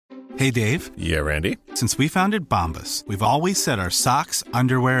Hey, Dave. Yeah, Randy. Since we founded Bombas, we've always said our socks,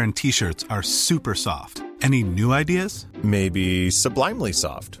 underwear, and T-shirts are super soft. Any new ideas? Maybe sublimely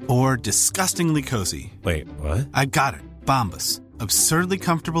soft. Or disgustingly cozy. Wait, what? I got it. Bombas. Absurdly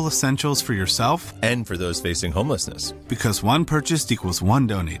comfortable essentials for yourself And for those facing homelessness. because one purchased equals one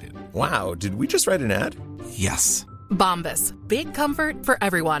donated. Wow, did we just write an ad? Yes. Bombas. Big comfort for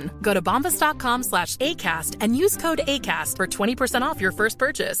everyone. Go to bombas.com/ACAST and use code ACAST for 20% off your first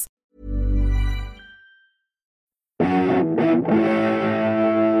purchase.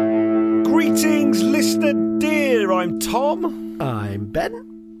 Greetings, listener dear. I'm Tom. I'm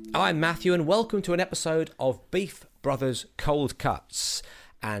Ben. I'm Matthew, and welcome to an episode of Beef Brothers Cold Cuts.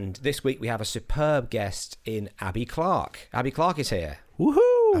 And this week we have a superb guest in Abby Clark. Abby Clark is here.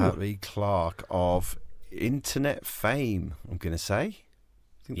 Woohoo! Abby Clark of internet fame, I'm going to say. I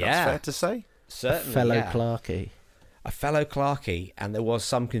think Yeah. that's fair to say. Certainly, Fellow yeah. Clarky. A fellow Clarky, and there was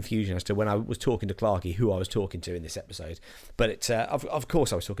some confusion as to when I was talking to Clarky who I was talking to in this episode. But of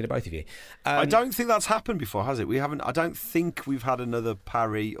course I was talking to both of you. I don't think that's happened before, has it? I don't think we've had another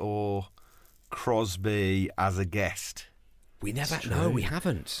Parry or Crosby as a guest. We never. No, we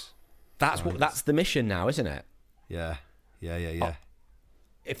haven't. That's the mission now, isn't it? Yeah.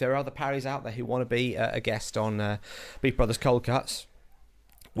 If there are other Parrys out there who want to be a guest on Beef Brothers Cold Cuts,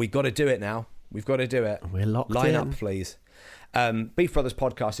 we've got to do it now. We've got to do it. We're locked Line in. up, please. Beef Brothers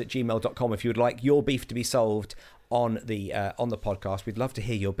Podcast at gmail.com if you would like your beef to be solved on the podcast. We'd love to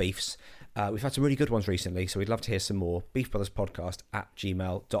hear your beefs. We've had some really good ones recently, so we'd love to hear some more. Beef Brothers Podcast at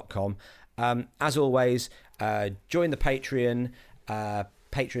gmail.com. As always, join the Patreon,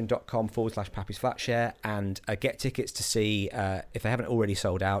 patreon.com/Pappy's Flatshare, and get tickets to see, if they haven't already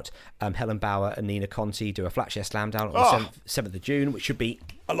sold out, Helen Bauer and Nina Conti do a Flatshare Slam Down on the 7th of June, which should be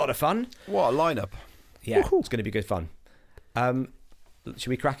a lot of fun. What a lineup. Yeah, it's going to be good fun. Should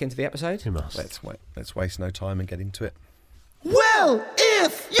we crack into the episode? You must. Let's waste no time and get into it. Well,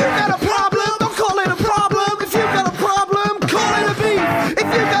 if you got a problem, don't call it a problem. If you got a problem, call it a beef.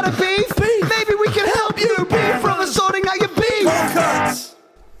 If you got a beef, maybe we can help you. Beef from sorting out your beef. Cuts.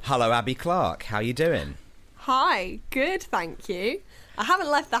 Hello, Abby Clark. How you doing? Hi, good, thank you. I haven't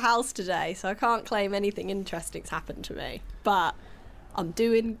left the house today, so I can't claim anything interesting's happened to me, but I'm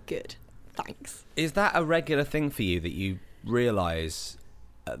doing good, thanks. Is that a regular thing for you that you realise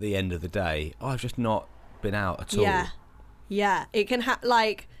at the end of the day, I've just not been out at all? Yeah, it can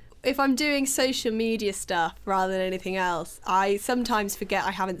if I'm doing social media stuff rather than anything else, I sometimes forget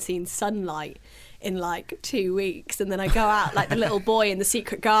I haven't seen sunlight in 2 weeks, and then I go out like the little boy in the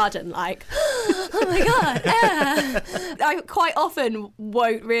secret garden, oh my god, I quite often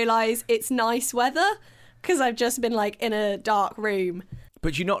won't realise it's nice weather because I've just been in a dark room.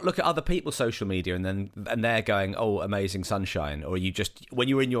 But you not look at other people's social media and they're going, oh, amazing sunshine, or you just, when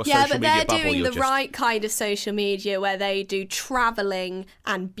you're in your social media bubble, Yeah, but they're doing the right kind of social media where they do travelling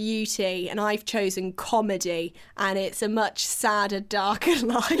and beauty, and I've chosen comedy, and it's a much sadder, darker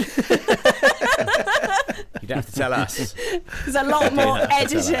life. You don't have to tell us. There's a lot more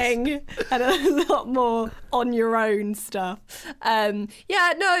editing and a lot more on your own stuff. I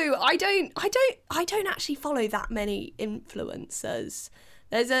don't actually follow that many influencers.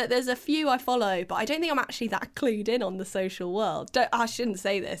 There's a few I follow, but I don't think I'm actually that clued in on the social world. I shouldn't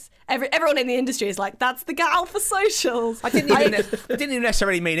say this. Everyone in the industry is like, that's the gal for socials. I didn't even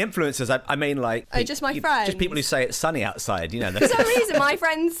necessarily mean influencers. I mean just my friends. Just people who say it's sunny outside. For some reason, my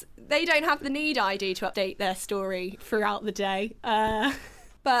friends, they don't have the need ID to update their story throughout the day.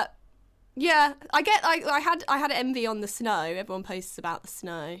 But yeah, I had envy on the snow. Everyone posts about the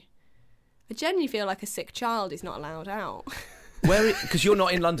snow. I genuinely feel like a sick child who's not allowed out. Because you're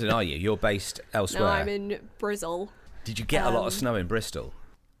not in London, are you? You're based elsewhere. No, I'm in Bristol. Did you get a lot of snow in Bristol?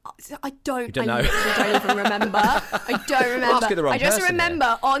 I don't. You don't know? I literally don't even remember. I don't remember. I'm asking the wrong I just person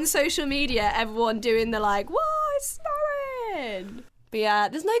remember on social media everyone doing the whoa, it's snowing. But yeah,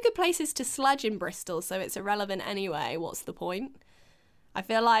 there's no good places to sledge in Bristol, so it's irrelevant anyway. What's the point? I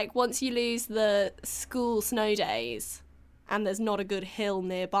feel like once you lose the school snow days and there's not a good hill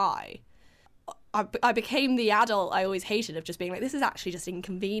nearby, I became the adult I always hated of just being like, this is actually just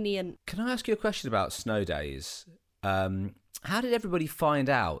inconvenient. Can I ask you a question about snow days? How did everybody find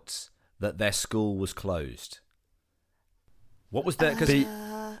out that their school was closed? What was the...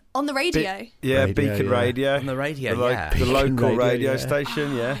 on the radio. Beacon Radio. On the radio, The local radio yeah.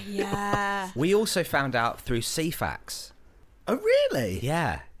 station, yeah. Yeah. We also found out through CFAX. Oh, really?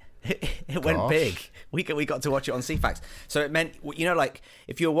 Yeah. It went big. We got to watch it on CFAX. So it meant,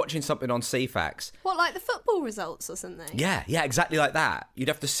 if you were watching something on CFAX... What, like the football results or something? Yeah, exactly like that. You'd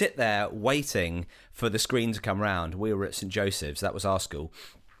have to sit there waiting for the screen to come round. We were at St Joseph's, that was our school.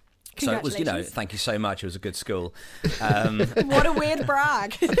 So it was, Congratulations. thank you so much. It was a good school. What a weird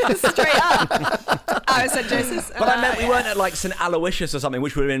brag. Straight up. I was St. Joseph's. But I meant we weren't at like St. Aloysius or something,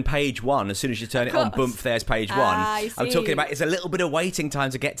 which would have been page 1. As soon as you turn it on, boom, there's page 1. I I'm talking see. about it's a little bit of waiting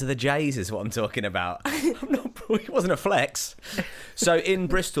time to get to the J's is what I'm talking about. It wasn't a flex. So in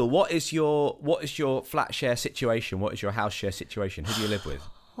Bristol, what is your flat share situation? What is your house share situation? Who do you live with?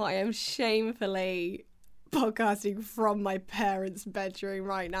 I am shamefully podcasting from my parents' bedroom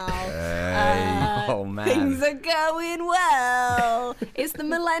right now. Oh, man. Things are going well. It's the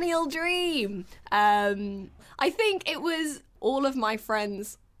millennial dream. I think it was all of my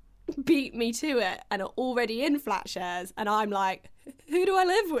friends beat me to it and are already in flat shares, and I'm like, who do I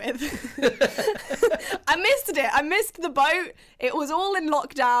live with? I missed it. I missed the boat. It was all in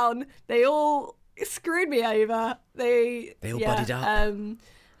lockdown. They all screwed me over. They all buddied up.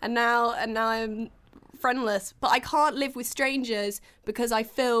 And now I'm friendless. But I can't live with strangers because I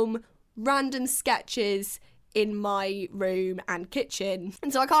film random sketches in my room and kitchen.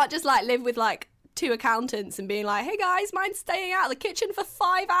 And so I can't just like live with like 2 accountants and being like, hey guys, mind staying out of the kitchen for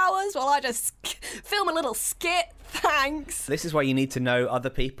 5 hours while I just film a little skit? Thanks. This is why you need to know other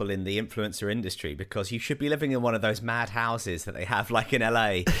people in the influencer industry, because you should be living in one of those mad houses that they have like in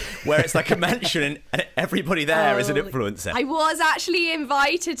LA where it's like a mansion and everybody there is an influencer. I was actually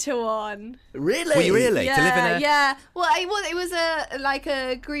invited to one. Really? Were you really? Yeah, To live in a... yeah. Well, it was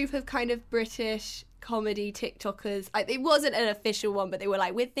a group of kind of British comedy TikTokers. It wasn't an official one, but they were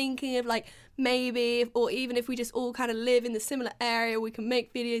like, we're thinking of like maybe, or even if we just all kind of live in the similar area, we can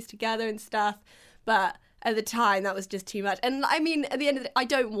make videos together and stuff. But at the time, that was just too much. And I mean, at the end of the day, I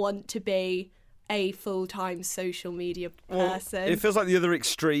don't want to be a full-time social media person. It feels like the other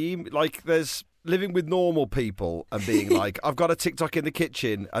extreme. Like there's living with normal people and being like, I've got a TikTok in the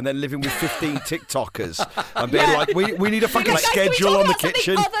kitchen, and then living with 15 TikTokers and being like, we need a fucking Guys, can we schedule talk on the about something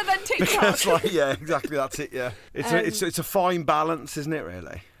kitchen. other than TikTok? Because like, yeah, exactly, that's it. Yeah, it's a fine balance, isn't it?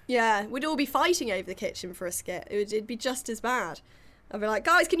 Really. Yeah, we'd all be fighting over the kitchen for a skit. It'd be just as bad. I'd be like,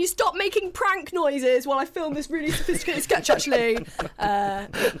 guys, can you stop making prank noises while I film this really sophisticated sketch, actually?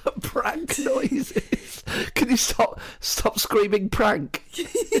 Prank noises. Can you stop screaming prank?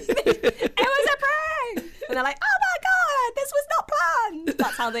 It was a prank! And they're like, oh my God, this was not planned!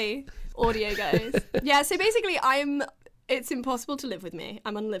 That's how the audio goes. Yeah, so basically it's impossible to live with me.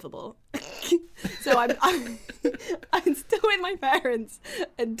 I'm unlivable. So I'm still with my parents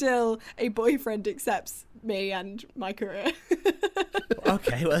until a boyfriend accepts me and my career.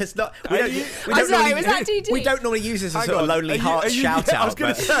 Okay, well, it's not... I'm sorry, was that too deep? We don't normally use this as a Hang sort of on, lonely heart shout out. I was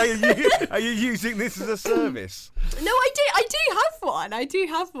going to say, are you using this as a service? No, I do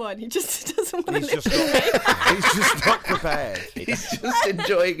have one. He just doesn't want to live He's just with me. He's just not prepared. He's just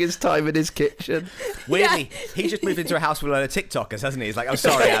enjoying his time in his kitchen. Weirdly, he just moved into a house with a load of TikTokers, hasn't he? He's like, I'm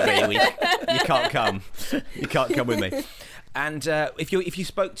sorry, Abby, you can't come. You can't come with me. And if you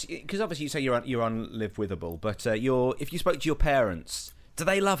spoke to, because obviously you say you're unlivewithable, but if you spoke to your parents, do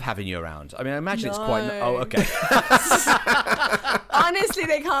they love having you around? I mean, I imagine it's quite. Oh, okay. Honestly,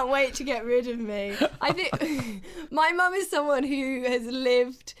 they can't wait to get rid of me. I think my mum is someone who has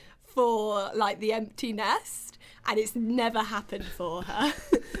lived for like the empty nest, and it's never happened for her.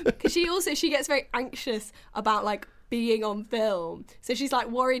 Because she gets very anxious about like being on film, so she's like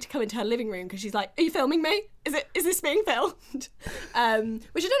worried to come into her living room because she's like, are you filming me? Is this being filmed? Which I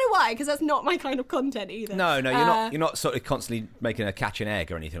don't know why, because that's not my kind of content either. No, you're not sort of constantly making her catch an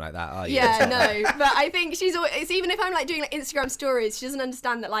egg or anything like that, are you? Yeah, no, but I think she's always, it's even if I'm like doing like Instagram stories, she doesn't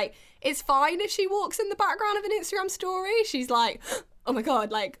understand that like it's fine if she walks in the background of an Instagram story. She's like, oh my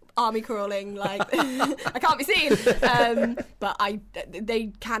God, like army crawling, like I can't be seen. But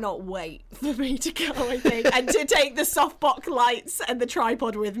they cannot wait for me to go, I think, and to take the softbox lights and the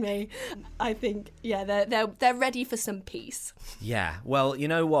tripod with me. I think, yeah, they're ready for some peace. Yeah, well, you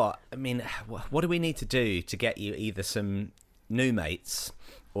know what? I mean, what do we need to do to get you either some new mates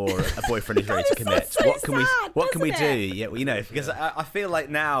or a boyfriend who's ready to commit? So What can we do? it? Yeah, well, because I feel like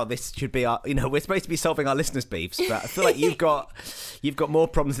now this should be our, we're supposed to be solving our listeners' beefs, but I feel like you've got more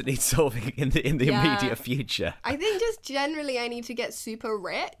problems that need solving in the immediate future. I think just generally I need to get super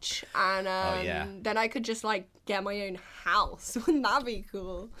rich, and then I could just like get my own house. Wouldn't that be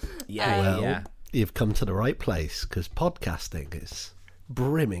cool? Yeah, Well, you've come to the right place, because podcasting is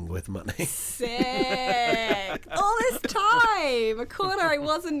brimming with money. Sick. All this time, a corner I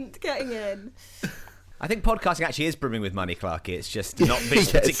wasn't getting in. I think podcasting actually is brimming with money, Clarky. It's just not this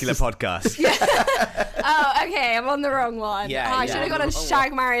particular podcast. Oh, okay, I'm on the wrong one. Yeah, I yeah. should have gone on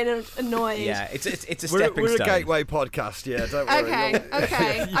Shag, Marry and Annoyed. Yeah, it's a We're stepping a stone. gateway podcast, yeah. Don't worry.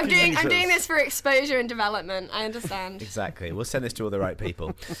 Okay. You I'm can use doing us. this for exposure and development. I understand. Exactly. We'll send this to all the right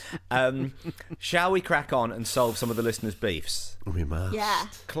people. Shall we crack on and solve some of the listeners' beefs? We must. Yeah.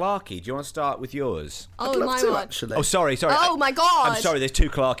 Clarky, do you want to start with yours? Oh, I'd love my to, word. actually. Oh, sorry. Oh my God. I'm sorry. There's two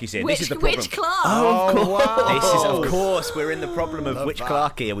Clarkies here. This is the problem. Which club? Oh, wow. This is, of course, we're in the problem of which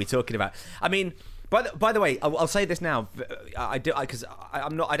Clarky are we talking about? I mean, by the way, I'll say this now. I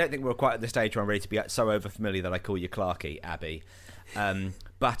don't think we're quite at the stage where I'm ready to be so over familiar that I call you Clarky, Abby.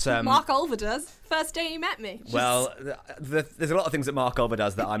 But Mark Olver does. First day he met me. well, there's a lot of things that Mark Olver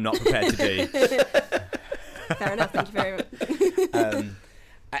does that I'm not prepared to do. Fair enough. Thank you very much.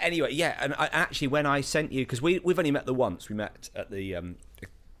 Anyway, yeah, and actually, when I sent you, because we've only met the once, we met at the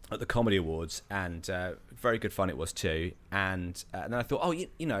Comedy Awards, and very good fun it was too. And then I thought, oh, you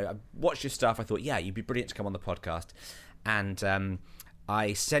know, I watched your stuff. I thought, yeah, you'd be brilliant to come on the podcast. And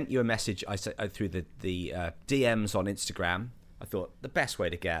I sent you a message through the DMs on Instagram. I thought the best way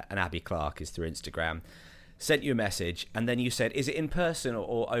to get an Abby Clark is through Instagram. Sent you a message, and then you said, is it in person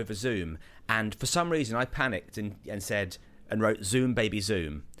or over Zoom? And for some reason, I panicked and said, and wrote Zoom, baby,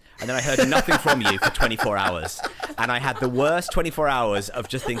 Zoom. And then I heard nothing from you for 24 hours. And I had the worst 24 hours of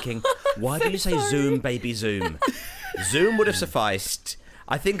just thinking, why did you say Zoom, baby, Zoom? Zoom would have sufficed.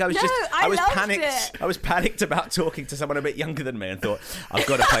 I think I was I was loved panicked. it. I was panicked about talking to someone a bit younger than me and thought, I've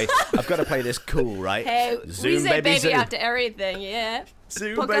got to play this cool, right? Hey, Zoom, we say baby Zoom. after everything, yeah.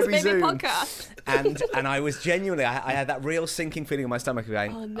 Zoom, Podcast, baby, Zoom. podcast. And I was genuinely, I had that real sinking feeling in my stomach of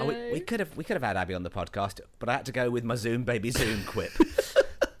going, Oh, no. we could have had Abby on the podcast, but I had to go with my Zoom, baby, Zoom quip.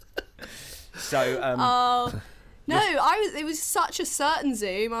 So, No, it was such a certain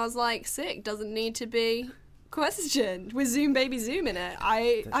Zoom. I was like, sick, doesn't need to be questioned with Zoom baby Zoom in it.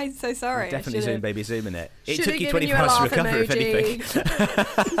 I'm so sorry. definitely I Zoom, should've- baby, Zoom in it. It should've took you given 24 hours to recover, an if anything.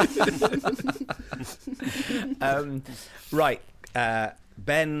 Right,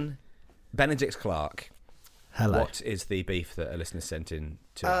 Benedict Clark. Hello. What is the beef that a listener sent in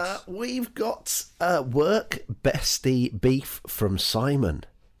to us? We've got work bestie beef from Simon.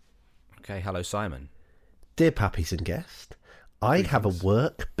 Okay, hello, Simon. Dear Pappies and guest, I have a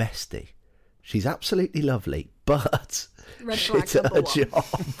work bestie. She's absolutely lovely, but Red flag shit at her number one.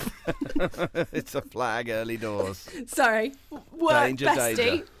 job. It's a flag early doors. Sorry. Work Danger, bestie.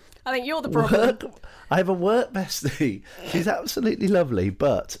 danger. I think you're the problem. I have a work bestie. She's absolutely lovely,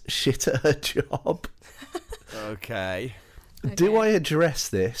 but shit at her job. Okay. Do I address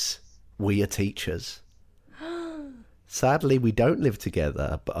this? We are teachers. Sadly, we don't live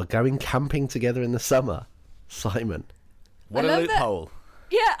together, but are going camping together in the summer. Simon. What I a love that- loophole.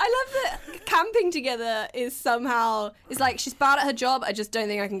 Yeah, I love that camping together is somehow... It's like, she's bad at her job, I just don't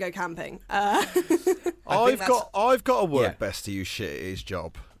think I can go camping. I've got a work Yeah. bestie who's shit at his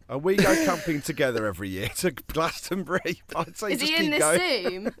job. And we go camping together every year to Glastonbury. I'd say Is just he keep in this going.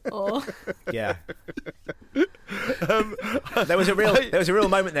 Zoom? Or... Yeah. There was a real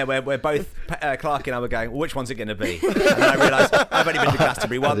moment there where both Clark and I were going, well, which one's it going to be? And then I realised I've only been to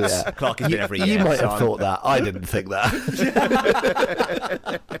Glastonbury once. Yeah. Clark has been every year. You might so have I'm- thought that. I didn't think that.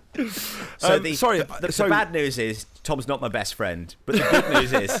 So Sorry, the bad news is Tom's not my best friend, but the good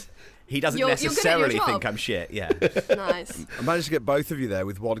news is he doesn't You're good at your necessarily job. think I'm shit. Yeah. Nice. I managed to get both of you there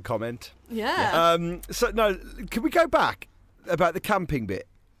with one comment. Yeah. So, no, can we go back about the camping bit?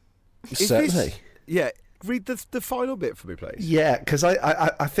 Is Certainly. this- yeah, read the final bit for me, please. Yeah, because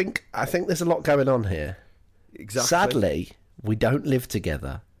I think there's a lot going on here. Exactly. Sadly, we don't live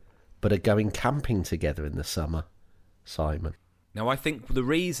together, but are going camping together in the summer. Simon. Now, I think the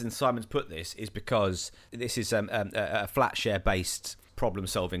reason Simon's put this is because this is a flat share based problem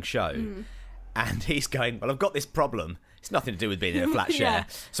solving show, and he's going, well, I've got this problem. It's nothing to do with being in a flat share. Yeah.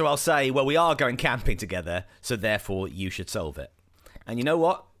 So I'll say, well, we are going camping together, so therefore you should solve it. And you know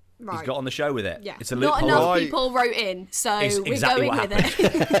what? He's Right. got on the show with it. Yeah. It's a Not loophole. enough Right. people wrote in, so Is we're exactly going what with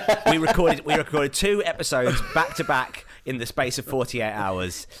it. we recorded 2 episodes back to back in the space of 48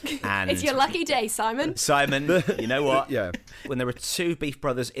 hours. And It's your lucky day, Simon. Simon, you know what? Yeah. When there are 2 beef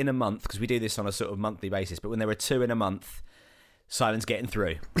brothers in a month, because we do this on a sort of monthly basis, but when there are 2 in a month, Simon's getting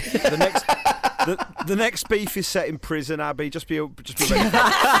through. The next beef is set in prison, Abby. Just be ready.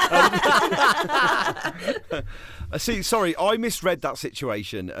 See, sorry, I misread that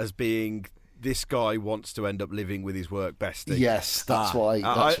situation as being this guy wants to end up living with his work bestie. Yes, that's why.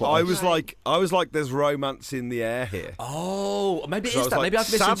 I was like, there's romance in the air here. Oh, maybe it So I is was that. like, Maybe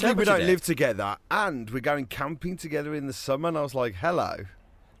I've misinterpreted sadly, we don't it. live together, and we're going camping together in the summer. And I was like, hello.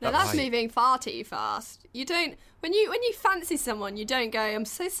 No, that's moving far too fast. You don't when you fancy someone, you don't go, I'm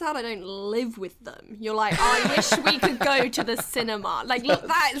so sad I don't live with them. You're like, oh, I wish we could go to the cinema. Like, look,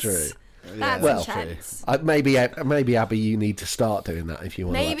 that's true. That's Well, intense. maybe Abby, you need to start doing that if you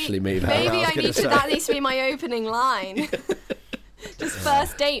want to actually move out. Maybe that needs to be my opening line. Just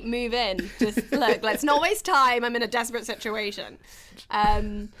first date, move in. Just look, let's not waste time. I'm in a desperate situation.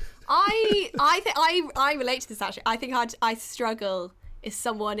 I relate to this actually. I think I struggle if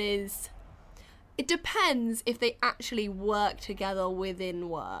someone is. It depends if they actually work together within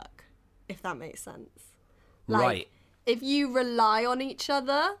work, if that makes sense. Like, Right. If you rely on each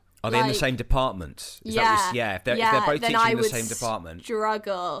other. Are they in the same department? If they're both teaching in the same department.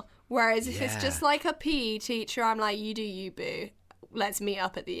 Struggle. Whereas if it's just like a PE teacher, I'm like, you do you, boo. Let's meet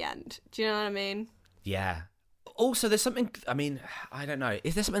up at the end. Do you know what I mean? Yeah. Also, there's something, I mean, I don't know.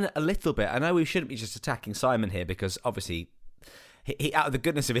 Is there something a little bit, I know we shouldn't be just attacking Simon here because obviously he out of the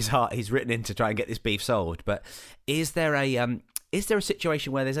goodness of his heart, he's written in to try and get this beef solved. But is there a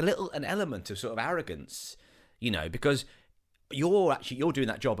situation where there's an element of sort of arrogance, because you're doing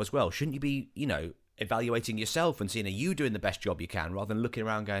that job as well. Shouldn't you be, evaluating yourself and seeing are you doing the best job you can rather than looking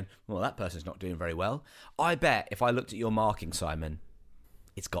around going, well, that person's not doing very well. I bet if I looked at your marking, Simon,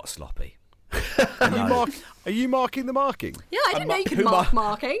 it's got sloppy. Are you marking the marking? Yeah, I didn't know you could mark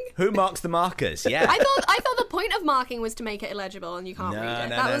marking. Who marks the markers? Yeah. I thought the point of marking was to make it illegible and you can't read it.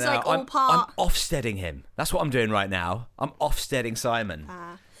 That was like all part. I'm offsteading him. That's what I'm doing right now. I'm offsteading Simon.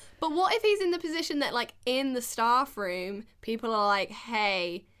 But what if he's in the position that, like, in the staff room, people are like,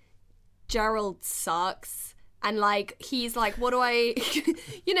 hey, Gerald sucks. And, like, he's like, what do I...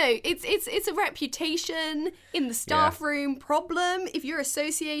 it's a reputation in the staff room problem if you're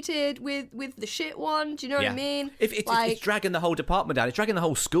associated with the shit one. Do you know what I mean? It's dragging the whole department down. It's dragging the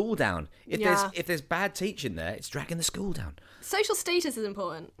whole school down. If there's bad teaching there, it's dragging the school down. Social status is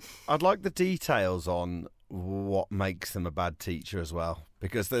important. I'd like the details on what makes them a bad teacher as well.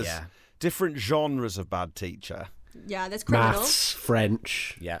 Because there's different genres of bad teacher. Yeah, there's criminals. Maths,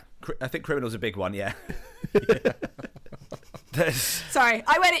 French. Yeah. I think criminal's a big one, yeah. Sorry,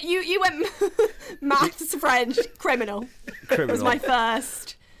 I went. You went maths, French, criminal. It was my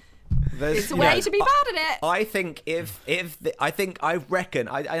first. It's a way to be bad at it. I think I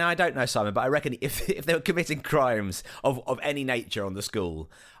don't know, Simon, but I reckon if they were committing crimes of any nature on the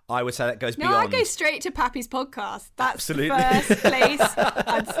school, I would say that goes beyond. No, I'd go straight to Pappy's podcast. That's Absolutely. the first place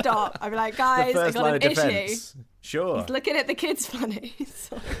I'd stop. I'd be like, guys, I got an issue. Sure. He's looking at the kids funny.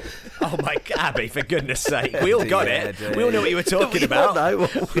 Oh my God, Abby, for goodness sake. We all got it. We all knew what you were talking about. I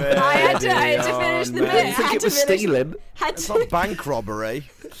had to finish the bit. I think it was stealing. It's not bank robbery.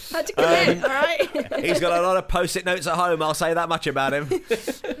 Had to commit, all right? He's got a lot of post-it notes at home, I'll say that much about him.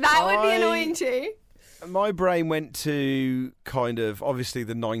 That would be annoying too. My brain went to kind of, obviously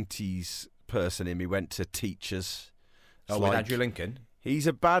the 90s person in me went to teachers. Oh, with Andrew Lincoln? He's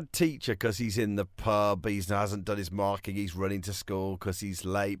a bad teacher because he's in the pub, he hasn't done his marking, he's running to school because he's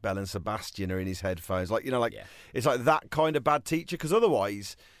late, Belle and Sebastian are in his headphones. It's like that kind of bad teacher because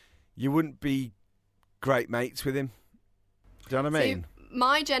otherwise you wouldn't be great mates with him. Do you know what I mean? So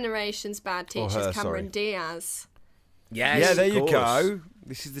my generation's bad teacher is Cameron Diaz. Yes, yeah, there you course. go.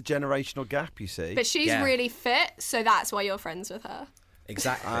 This is the generational gap, you see. But she's really fit, so that's why you're friends with her.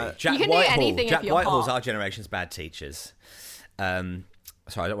 Exactly. Jack you can do anything Jack if you're Whitehall's hot. our generation's bad teachers.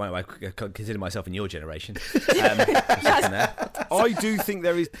 Sorry, I don't want to consider myself in your generation. I do think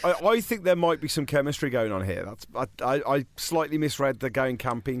there is. I think there might be some chemistry going on here. I slightly misread the going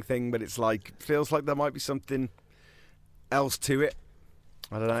camping thing, but it's like feels like there might be something else to it.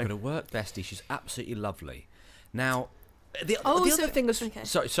 I don't know. It's going to work, bestie. She's absolutely lovely. Now, the other thing is. Okay.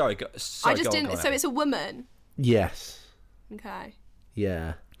 Sorry. I just didn't. So it's a woman. Yes. Okay.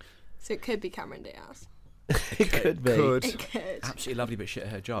 Yeah. So it could be Cameron Diaz. It could be. It could. Absolutely lovely, but shit at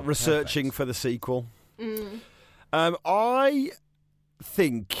her job. Researching Perfect. for the sequel. I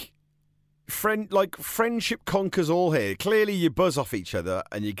think friendship conquers all here. Clearly, you buzz off each other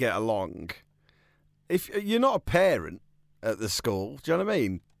and you get along. If you're not a parent at the school, do you know what I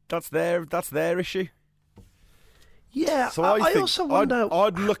mean? That's their issue. Yeah. So I also wonder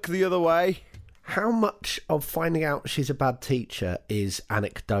I'd look the other way. How much of finding out she's a bad teacher is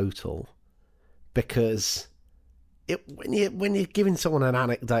anecdotal? Because when you're giving someone an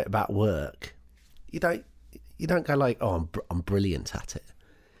anecdote about work, you don't go like, oh, I'm brilliant at it.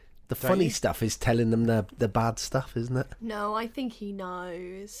 The funny stuff is telling them the bad stuff, isn't it? No, I think he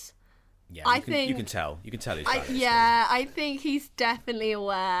knows. Yeah, you can tell. You can tell he's bad. I think he's definitely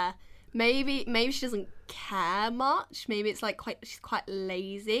aware. Maybe she doesn't care much. Maybe it's like she's quite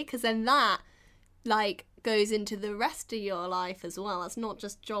lazy. Because then that, like, goes into the rest of your life as well. It's not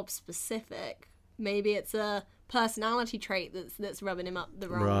just job specific. Maybe it's a personality trait that's rubbing him up the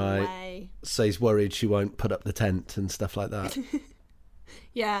wrong way. So he's worried she won't put up the tent and stuff like that.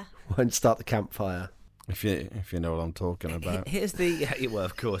 Yeah. Won't start the campfire. If you know what I'm talking about. Here's the well,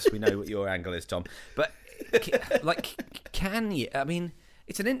 of course we know what your angle is, Tom. But can you? I mean,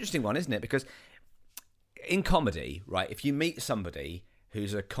 it's an interesting one, isn't it? Because in comedy, right? If you meet somebody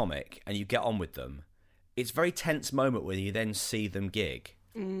who's a comic and you get on with them, it's a very tense moment when you then see them gig,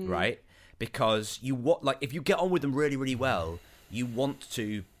 right? Because if you get on with them really, really well, you want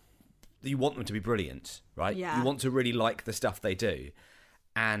them to be brilliant, right? Yeah. You want to really like the stuff they do,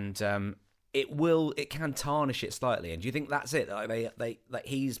 and it can tarnish it slightly. And do you think that's it? Like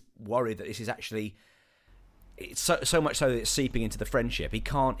he's worried that this is actually, it's so much so that it's seeping into the friendship. He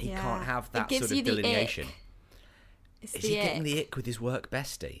can't have that sort of delineation. Is he getting the ick with his work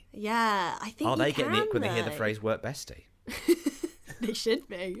bestie? Yeah, I think. Are they getting the ick when they hear the phrase work bestie? They should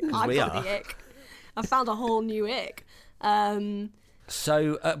be. I've got the ick. I found a whole new ick.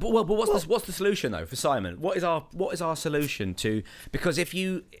 So, but what's the solution though for Simon? What is our solution to? Because if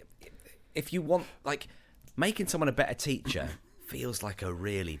you want, like, making someone a better teacher feels like a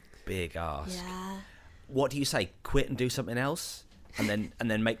really big ask. Yeah. What do you say? Quit and do something else, and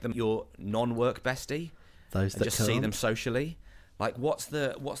then make them your non-work bestie. Those that just can't. see them socially. Like, what's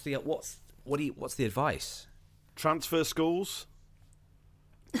the advice? Transfer schools.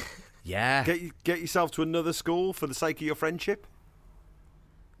 Yeah. Get yourself to another school for the sake of your friendship.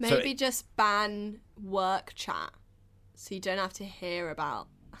 Maybe just ban work chat, so you don't have to hear about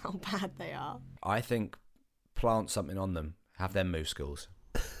how bad they are. I think plant something on them. Have them move schools.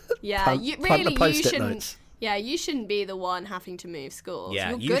 Yeah, Plant the post-it shouldn't. notes. Yeah, you shouldn't be the one having to move schools.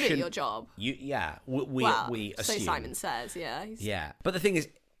 Yeah, You're good at shouldn't- your job. We so assume. Simon says, yeah. Yeah, but the thing is,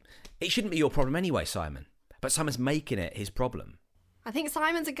 it shouldn't be your problem anyway, Simon. But Simon's making it his problem. I think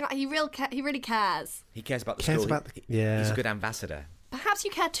Simon's a guy. He really cares. He cares about the Cares school. about He's a good ambassador. Perhaps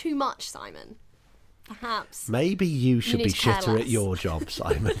you care too much, Simon. Perhaps. Maybe you should need be to care shitter less. at your job,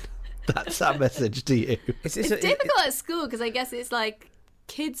 Simon. That's our message to you. It's difficult at school because I guess it's like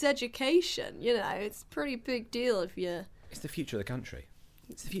kids' education. You know, it's a pretty big deal if you're. It's the future of the country.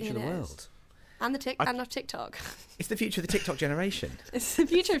 It's the future of the It is. world. And of TikTok. It's the future of the TikTok generation. It's the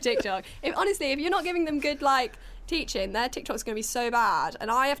future of TikTok. Honestly, if you're not giving them good teaching, their TikTok's going to be so bad, and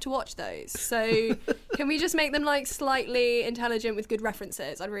I have to watch those. So can we just make them slightly intelligent with good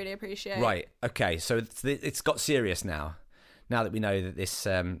references? I'd really appreciate. Right. Okay. So it's got serious now. Now that we know that this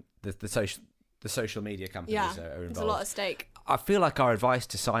the social media companies are involved. There's a lot at stake. I feel like our advice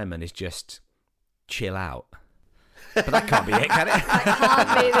to Simon is just chill out. But that can't be it, can it? That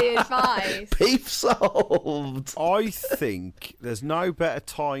can't be the advice. Beef solved. I think there's no better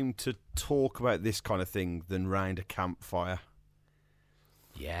time to talk about this kind of thing than round a campfire.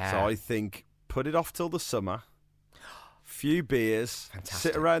 Yeah. So I think put it off till the summer. Few beers.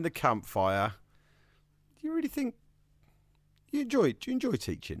 Fantastic. Sit around the campfire. Do you really think do you enjoy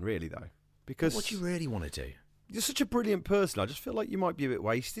teaching, really, though? Because what do you really want to do? You're such a brilliant person. I just feel like you might be a bit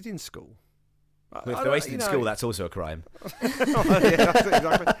wasted in school. If they're wasted in school, that's also a crime. Yeah, that's it,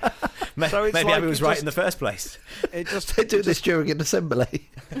 exactly. So it's Maybe like Abby was it right just- in the first place. It just They do this during an assembly.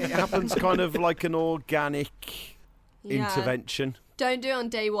 it happens kind of like an organic Yeah. intervention. Don't do it on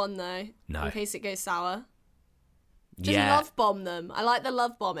day one though. No. In case it goes sour. Just Yeah. love bomb them. I like the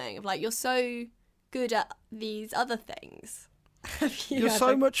love bombing of you're so good at these other things. You're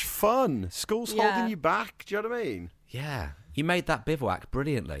so much fun. School's Yeah. holding you back. Do you know what I mean? Yeah. You made that bivouac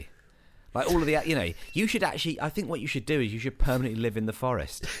brilliantly. Like all of the, you should actually, I think what you should do is you should permanently live in the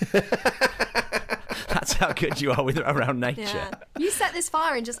forest. That's how good you are around nature. Yeah. You set this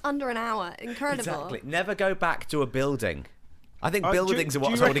fire in just under an hour. Incredible. Exactly. Never go back to a building. I think Do buildings are do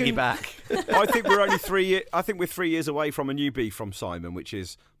what's you holding you reckon- back. I think we're only 3 years. I think we're 3 years away from a new beef from Simon, which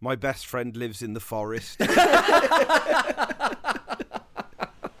is my best friend lives in the forest.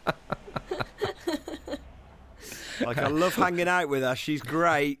 I love hanging out with her. She's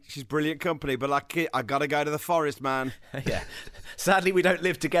great. She's brilliant company. But I gotta go to the forest, man. Yeah. Sadly, we don't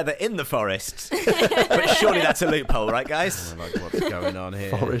live together in the forest. But surely that's a loophole, right, guys? Like what's going on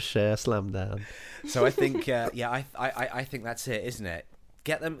here? Forest share slam down. So I think, I think that's it, isn't it?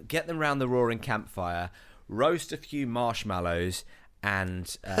 Get them round the roaring campfire, roast a few marshmallows,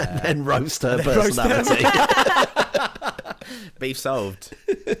 and And roast her personality. beef solved.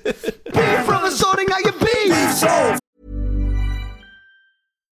 Beef from sorting out your beef.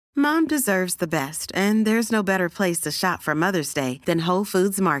 Mom deserves the best, and there's no better place to shop for Mother's Day than Whole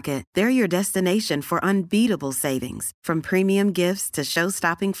Foods Market. They're your destination for unbeatable savings, from premium gifts to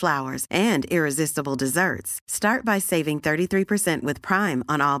show-stopping flowers and irresistible desserts. Start by saving 33% with Prime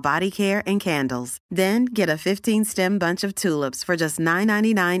on all body care and candles. Then get a 15-stem bunch of tulips for just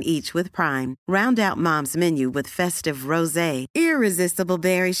 $9.99 each with Prime. Round out Mom's menu with festive rosé, irresistible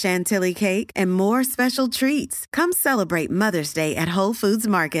berry chantilly cake, and more special treats. Come celebrate Mother's Day at Whole Foods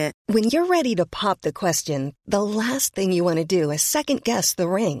Market. When you're ready to pop the question, the last thing you want to do is second-guess the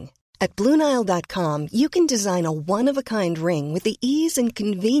ring. At BlueNile.com, you can design a one-of-a-kind ring with the ease and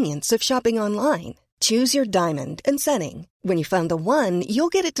convenience of shopping online. Choose your diamond and setting. When you find the one, you'll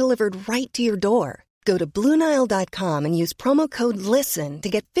get it delivered right to your door. Go to BlueNile.com and use promo code LISTEN to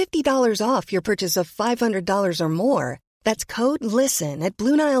get $50 off your purchase of $500 or more. That's code LISTEN at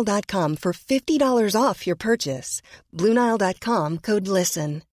BlueNile.com for $50 off your purchase. BlueNile.com, code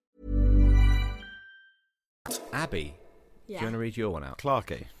LISTEN. Abby, do you want to read your one out?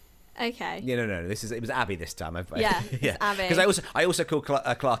 Clarky. Okay. Yeah, no. It was Abby this time. Yeah, it's Abby. Because I also call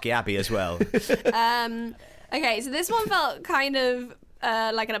Clarky Abby as well. Okay, so this one felt kind of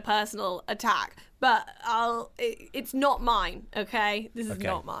like a personal attack, but it's not mine. Okay, this is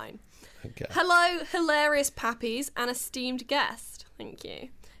not mine. Okay. Hello, hilarious pappies and esteemed guest. Thank you.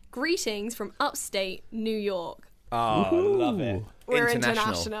 Greetings from upstate New York. Oh, love it. We're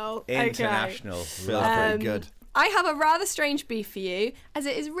international. International. Okay. Very good. I have a rather strange beef for you, as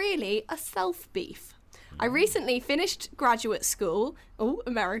it is really a self-beef. I recently finished graduate school,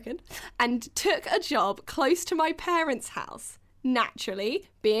 American, and took a job close to my parents' house. Naturally,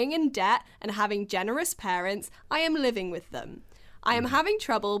 being in debt and having generous parents, I am living with them. I am having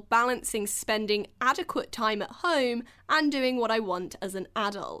trouble balancing spending adequate time at home and doing what I want as an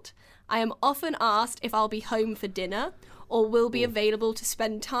adult. I am often asked if I'll be home for dinner or will be available to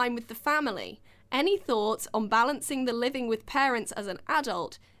spend time with the family. Any thoughts on balancing the living with parents as an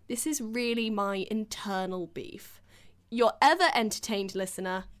adult? This is really my internal beef. Your ever entertained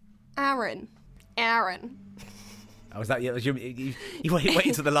listener, Aaron. Oh, was that you wait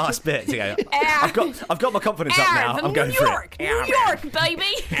until the last bit to go. I've got my confidence up now. I'm going for it. New York, baby.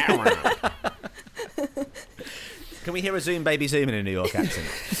 Can we hear a Zoom baby Zoom in a New York accent?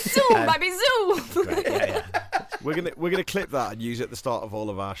 Zoom, baby, zoom. Great, yeah. We're gonna clip that and use it at the start of all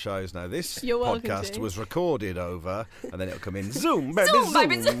of our shows now. This podcast was recorded over, and then it'll come in Zoom, baby, Zoom,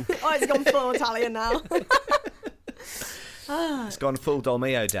 baby, zoom. Oh, it's gone full Italian now. It's gone full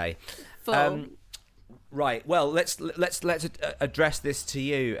Dolmio day. Full. Right. Well, let's address this to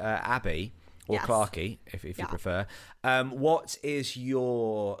you, Abby, or Clarky, if you prefer. What's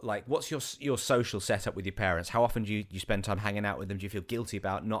your social setup with your parents? How often do you spend time hanging out with them? Do you feel guilty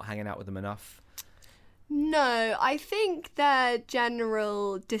about not hanging out with them enough? No, I think their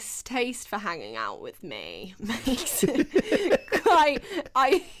general distaste for hanging out with me makes it quite...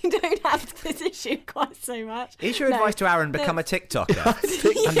 I don't have this issue quite so much. Is your advice to Aaron become a TikToker?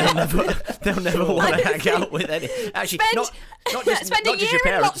 And they'll never want to hang out with any... Actually, not just your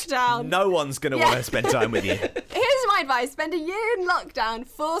parents. Lockdown. No one's going to want to spend time with you. Here's my advice. Spend a year in lockdown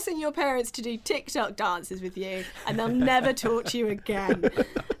forcing your parents to do TikTok dances with you, and they'll never talk to you again.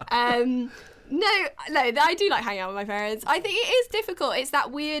 No, I do like hanging out with my parents. I think it is difficult. It's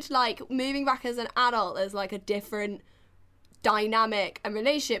that weird, like, moving back as an adult as, like, a different dynamic and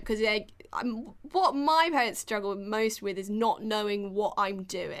relationship, because what my parents struggle most with is not knowing what I'm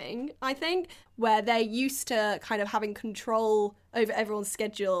doing, I think, where they're used to kind of having control over everyone's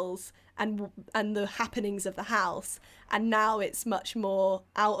schedules and the happenings of the house, and now it's much more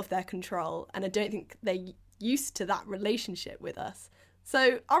out of their control, and I don't think they're used to that relationship with us.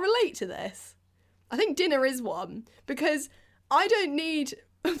 So I relate to this. I think dinner is one, because I don't need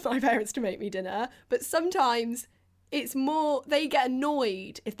my parents to make me dinner, but sometimes it's more, they get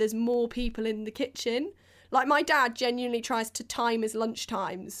annoyed if there's more people in the kitchen. Like, my dad genuinely tries to time his lunch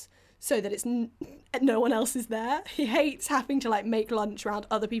times so that it's no one else is there. He hates having to, like, make lunch around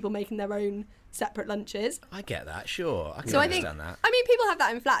other people making their own separate lunches. I get that, sure. I can understand that. I mean, people have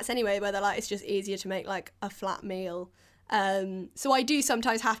that in flats anyway, where they're like, it's just easier to make, like, a flat meal. So I do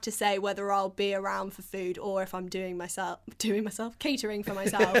sometimes have to say whether I'll be around for food or if I'm catering for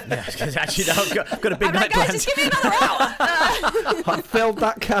myself. Yeah, because actually now I've got a big night planned. Just give me another hour. I filled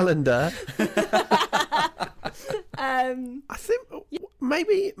that calendar. I think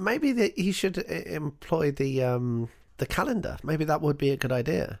maybe that he should employ the calendar. Maybe that would be a good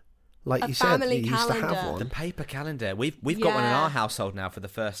idea. Like you said, you used to have one. The paper calendar. We've got one in our household now for the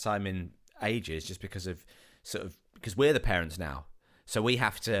first time in ages, just because of because we're the parents now, so we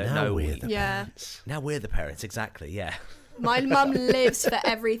have to know. We're the parents. Now we're the parents, exactly. Yeah. My mum lives for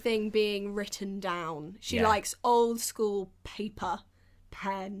everything being written down. She likes old school paper,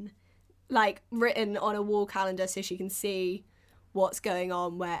 pen, like written on a wall calendar so she can see what's going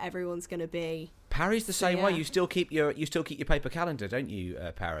on, where everyone's going to be. Parry's the same way. You still keep your paper calendar, don't you,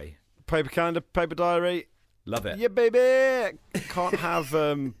 Parry? Paper calendar, paper diary. Love it. Yeah, baby. Can't have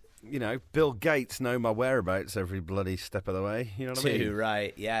Bill Gates know my whereabouts every bloody step of the way. You know what I mean?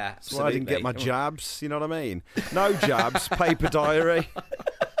 Right, yeah. That's why I didn't get my jabs, you know what I mean? No jabs, paper diary.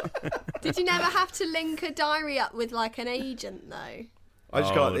 Did you never have to link a diary up with like an agent though? I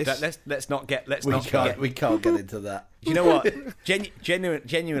just got this. We can't get into that. Do you know what?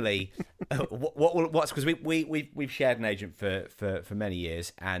 Genuinely, what's because we've shared an agent for many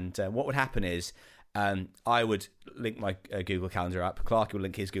years, and what would happen is I would link my Google Calendar up, Clarky would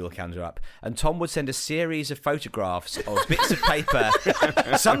link his Google Calendar up, and Tom would send a series of photographs of bits of paper,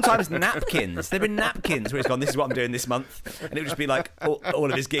 sometimes napkins. There'd been napkins where he's gone, this is what I'm doing this month, and it would just be like all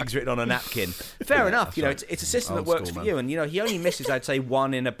of his gigs written on a napkin. Fair enough, it's a system that works for you, and he only misses, I'd say,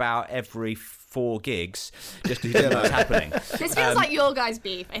 one in about every 4 gigs, just because he doesn't know what's happening. This feels like your guys'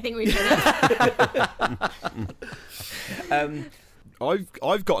 beef. I think we should.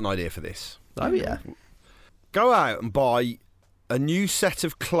 I've got an idea for this. Oh, yeah. Go out and buy a new set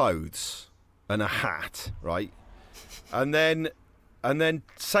of clothes and a hat, right? And then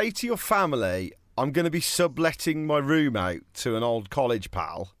say to your family, I'm going to be subletting my room out to an old college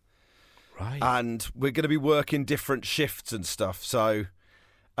pal. Right. And we're going to be working different shifts and stuff. So,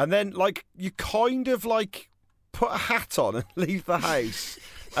 and then, like, you kind of, like, put a hat on and leave the house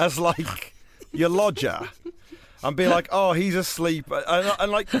as, like, your lodger. And be like, oh, he's asleep,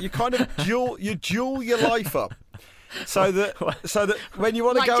 and like you kind of dual your life up, so that when you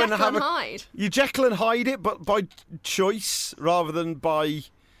want to like go Jekyll and have Hyde. you Jekyll and Hyde it, but by choice rather than by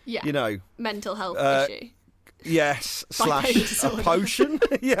mental health issue. Yes, / a potion.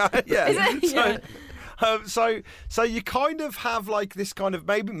 yeah. Is it? Yeah. So you kind of have like this kind of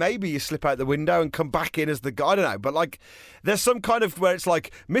maybe you slip out the window and come back in as the guy. I don't know, but like there's some kind of where it's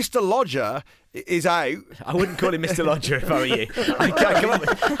like Mr. Lodger is out. I wouldn't call him Mr. Lodger if I were you. I'd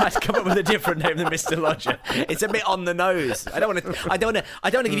come up with a different name than Mr. Lodger. It's a bit on the nose. I don't want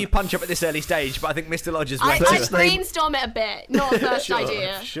to give you punch up at this early stage, but I brings Lodger's way. I'd brainstorm it a bit, not first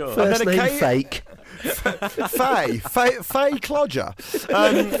idea. Sure. First name fake. Faye Clodger.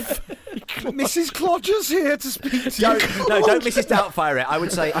 Mrs. Clodger's here to speak to you. Don't Mrs. Doubtfire it. I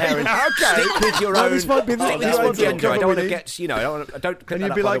would say, Aaron, stick with your own. This might be the gender. I don't want to get, don't and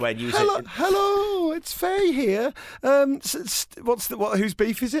you'd be like, hello, it's Faye here. Whose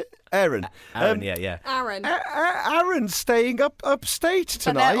beef is it? Aaron. Yeah. Aaron. Aaron's staying upstate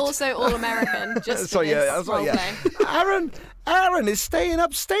tonight. But they're also all American. Just for this roleplay. Aaron is staying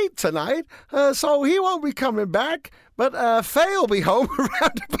upstate tonight, so he won't be coming back. But Faye will be home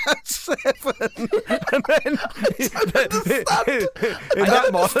around about 7. And then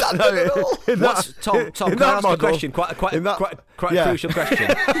Tom, can I ask a question? Quite a crucial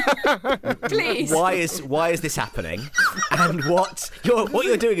question. Please. Why is this happening? And what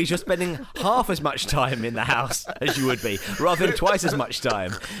you're doing is you're spending half as much time in the house as you would be, rather than twice as much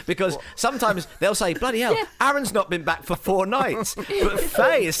time. Because sometimes they'll say, bloody hell, Aaron's not been back for 4 nights, but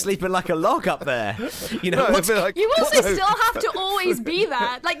Faye is sleeping like a log up there. You also still have to always be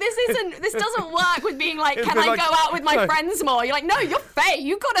there. Like this doesn't work with being like, can I go out with my friends more? You're like, no, you're Faye.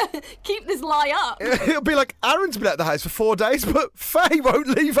 You gotta keep this lie up. It'll be like Aaron's been at the house for 4 days, but Faye won't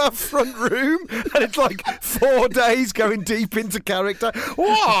leave her front room, and it's like 4 days going deep into character.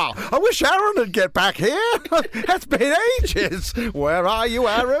 Wow, I wish Aaron would get back here. It's been ages. Where are you,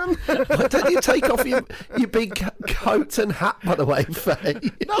 Aaron? Don't you take off your big coat and hat, by the way, Faye?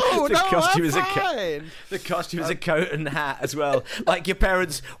 The costume is a coat and hat as well. Like your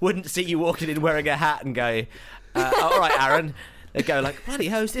parents wouldn't see you walking in wearing a hat and go, all right, Aaron. They go like, bloody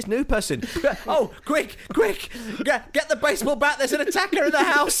hell, who's this new person? Oh, quick, get the baseball bat, there's an attacker in the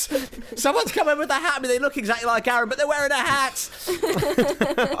house. Someone's come in with a hat. I mean, they look exactly like Aaron, but they're wearing a hat.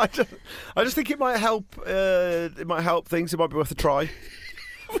 I just think it might help. It might help things. It might be worth a try.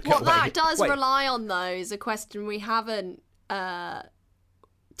 What that does rely on, though, is a question we haven't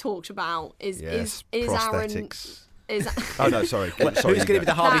talked about. Is Aaron... Oh no, sorry. Who's going to be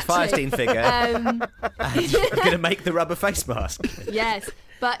the Harvey Firestein figure? Going to make the rubber face mask. Yes,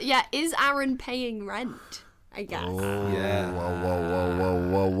 but is Aaron paying rent? I guess. Oh, yeah.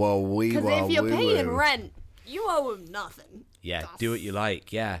 Whoa. Because if you're paying rent, you owe him nothing. Yeah, do what you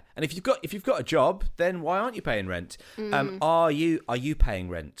like. Yeah, and if you've got a job, then why aren't you paying rent? Are you paying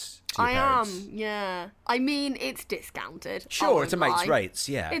rent to your parents? I am. Yeah. I mean, it's discounted. Sure, it's a mate's rates.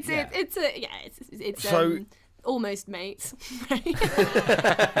 Yeah. It's almost mates.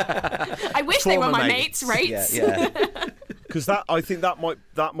 I wish they were my mates, right? Yeah. Because I think that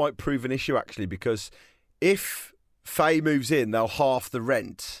might prove an issue actually. Because if Faye moves in, they'll half the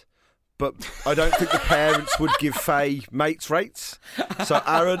rent. But I don't think the parents would give Faye mates rates. So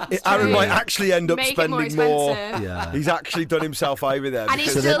Aaron might actually end up spending more. Yeah. He's actually done himself over there. And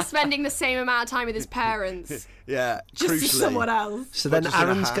he's still spending the same amount of time with his parents. Yeah, just crucially. to someone else. So then Just in a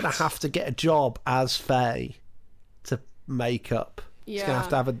Aaron's hat. going to have to get a job as Faye to make up. He's going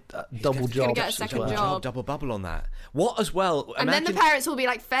to have a double job. gonna get a second job. Double bubble on that. What as well? And then the parents will be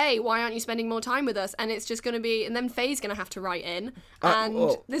like, Faye, why aren't you spending more time with us? And it's just going to be, and then Faye's going to have to write in,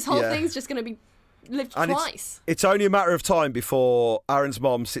 and this whole thing's just going to be lived And twice. It's only a matter of time before Aaron's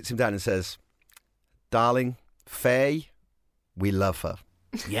mom sits him down and says, "Darling, Faye, we love her.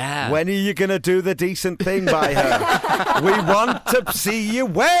 Yeah. When are you going to do the decent thing by her? We want to see you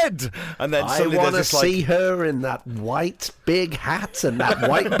wed." And then I suddenly want to there's this see her in that white big hat and that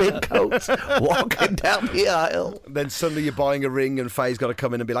white big coat walking down the aisle. Then suddenly you're buying a ring and Faye's got to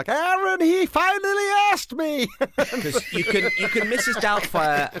come in and be like, "Aaron, he finally asked me." Because you can Mrs.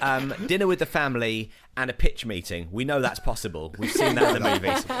 Doubtfire, dinner with the family and a pitch meeting. We know that's possible. We've seen that in the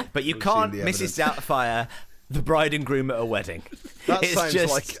movies. But you can't seen the Mrs. Doubtfire the bride and groom at a wedding. That It's sounds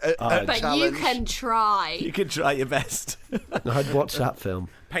just- like a But challenge. you can try. You can try your best. I'd watch that film.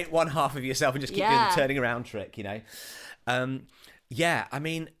 Paint one half of yourself and just keep doing the turning around trick, you know. Yeah, I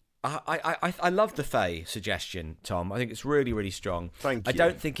mean, I love the Faye suggestion, Tom. I think it's really, really strong. Thank I you.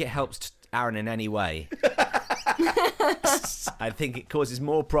 don't think it helps Aaron in any way. I think it causes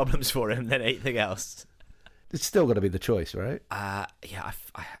more problems for him than anything else. It's still got to be the choice, right? Yeah,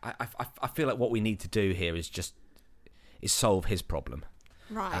 I feel like what we need to do here is solve his problem,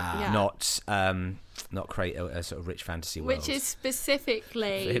 Right, not create a sort of rich fantasy world. Which is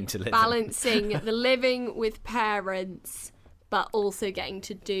specifically For him to live in. balancing the living with parents, but also getting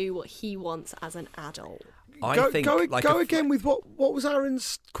to do what he wants as an adult. I think Go again with what was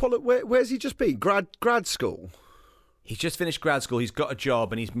Aaron's quality? Where's he just been? Grad school? He's just finished grad school. He's got a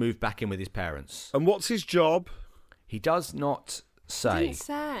job and he's moved back in with his parents. And what's his job? He does not say. Didn't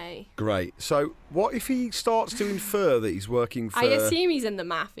say. Great. So what if he starts to infer that he's working for... I assume he's in the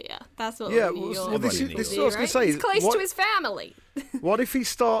mafia. That's what Yeah, you're well, this is what I was right? going to say. He's close What- to his family. What if he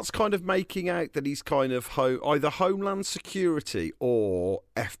starts kind of making out that he's kind of either Homeland Security or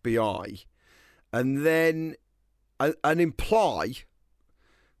FBI, and then and imply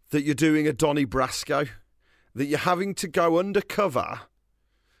that you're doing a Donnie Brasco, that you're having to go undercover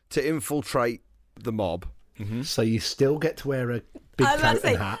to infiltrate the mob. Mm-hmm. So you still get to wear a big I was about coat to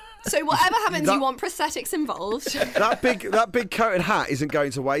say, and hat. so whatever happens, That- you want prosthetics involved. That big coat and hat isn't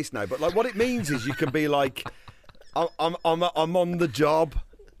going to waste now. But like, what it means is you can be like, I'm on the job.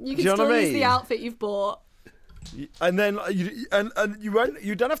 You Do can you know still what I use mean? the outfit you've bought. And then you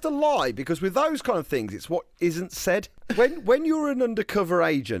don't have to lie, because with those kind of things, it's what isn't said. When you're an undercover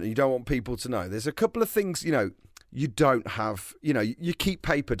agent and you don't want people to know, there's a couple of things, you don't have, you keep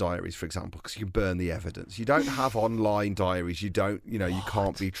paper diaries, for example, because you can burn the evidence. You don't have online diaries. You don't, you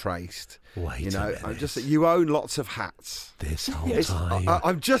can't be traced. Wait a minute. You own lots of hats. This whole time.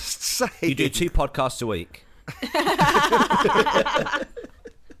 I'm just saying. You do 2 podcasts a week.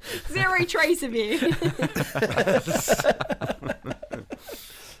 Zero trace of you.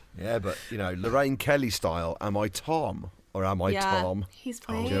 Yeah, but, Lorraine Kelly style, am I Tom or am I Tom? He's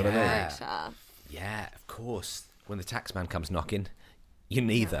playing do you know a what I mean? character. Yeah, of course. When the taxman comes knocking, you're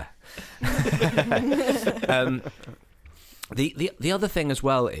neither. The other thing as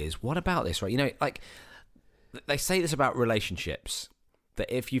well is, what about this, right? Like, they say this about relationships,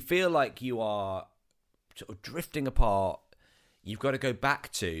 that if you feel like you are sort of drifting apart, you've got to go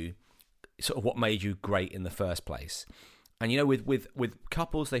back to sort of what made you great in the first place. And with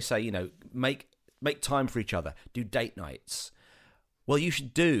couples, they say, make time for each other, do date nights. Well, you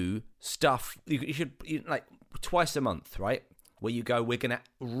should do stuff. You should like twice a month, right? Where you go, we're gonna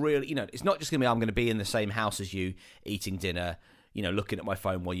really, it's not just gonna be I'm gonna be in the same house as you, eating dinner, looking at my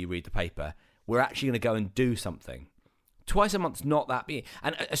phone while you read the paper. We're actually gonna go and do something. Twice a month's not that big,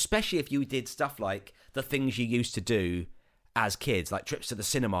 and especially if you did stuff like the things you used to do as kids, like trips to the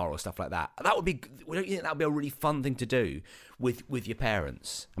cinema or stuff like that. That would be. Don't you think that would be a really fun thing to do with your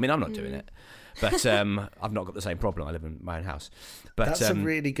parents? I mean, I'm not doing it, but I've not got the same problem. I live in my own house. But That's a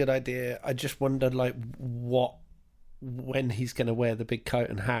really good idea. I just wondered, when he's going to wear the big coat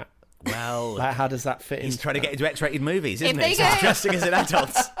and hat. Well, how does that fit in? He's trying to get into X-rated movies, isn't If he? they So he's go- dressing as an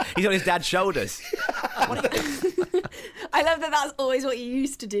adult. He's on his dad's shoulders. I love that that's always what he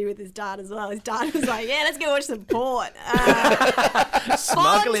used to do with his dad as well. His dad was like, yeah, let's go watch some porn.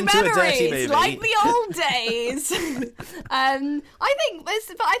 Smuggle into a dirty movie. Like the old days. I think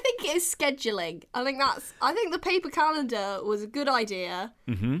it is scheduling. I think the paper calendar was a good idea.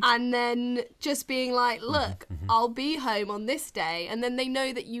 Mm-hmm. And then just being like, look, I'll be home on this day. And then they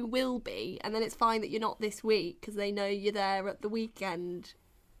know that you will be. And then it's fine that you're not this week because they know you're there at the weekend.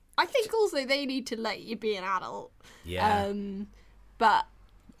 I think also they need to let you be an adult. Yeah. But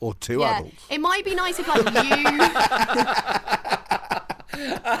or two adults. It might be nice if like you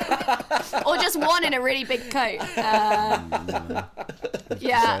or just one in a really big coat.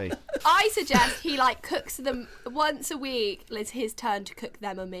 Yeah. I suggest he like cooks them once a week. It's his turn to cook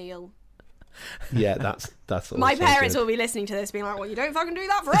them a meal. Yeah, that's also my parents good. will be listening to this being like, well, you don't fucking do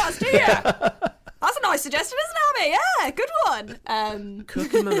that for us, do you? That's a nice suggestion, isn't it, Abby? Yeah, good one.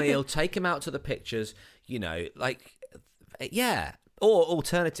 Cook him a meal, take him out to the pictures, yeah. Or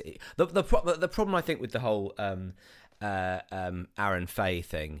alternative. The problem I think with the whole Aaron Faye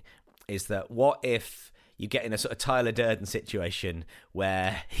thing is that what if you get in a sort of Tyler Durden situation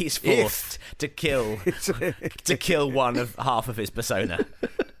where he's forced to kill half of his persona.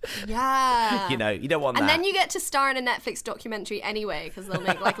 Yeah. You don't want that. And then you get to star in a Netflix documentary anyway, because they'll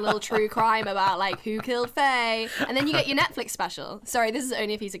make like a little true crime about like who killed Faye. And then you get your Netflix special. Sorry, this is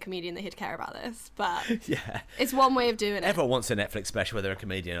only if he's a comedian that he'd care about this. But yeah, it's one way of doing it. Everyone wants a Netflix special, whether they're a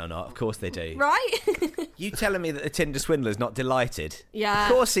comedian or not. Of course they do. Right? You telling me that the Tinder swindler's not delighted? Yeah.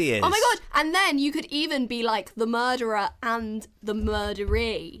 Of course he is. Oh my God. And then you could even be like the murderer and the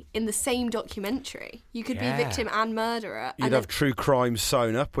murderee in the same documentary. You could be victim and murderer. You'd have true crime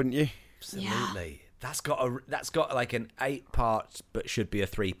sewn up, wouldn't you? Absolutely. Yeah. That's got like an 8-part, but should be a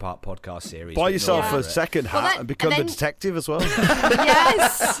 3-part podcast series. Buy yourself a second hat and become the detective as well.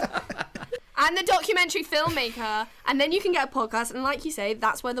 Yes. And the documentary filmmaker, and then you can get a podcast, and like you say,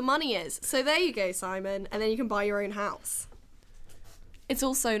 that's where the money is. So there you go, Simon, and then you can buy your own house. It's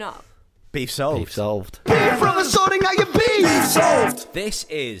all sewn up. Beef solved. Beef solved. Beef from the sorting out your beef. Beef solved. This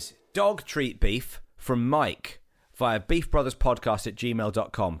is Dog Treat Beef from Mike via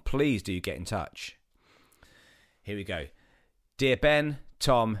beefbrotherspodcast@gmail.com. Please do get in touch. Here we go. Dear Ben,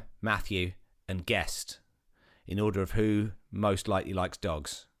 Tom, Matthew, and guest, in order of who most likely likes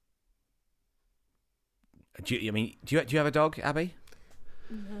dogs. Do you have a dog, Abby?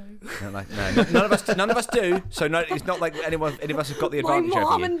 No. None of us do. So it's not like any of us have got the advantage over you.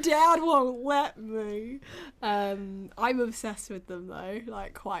 My mum and dad won't let me. I'm obsessed with them though,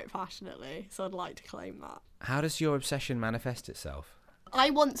 like quite passionately. So I'd like to claim that. How does your obsession manifest itself?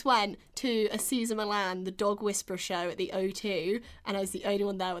 I once went to a Cesar Millan, the Dog Whisperer show at the O2, and I was the only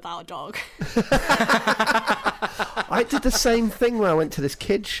one there without a dog. I did the same thing when I went to this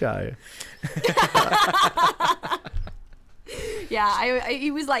kids show. Yeah,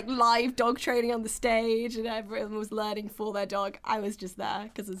 he was like live dog training on the stage, and everyone was learning for their dog. I was just there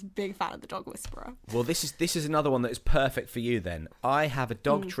because I was a big fan of the Dog Whisperer. Well, this is another one that is perfect for you then. I have a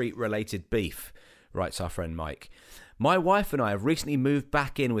dog treat related beef, writes our friend Mike. My wife and I have recently moved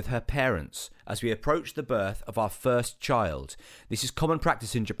back in with her parents as we approach the birth of our first child. This is common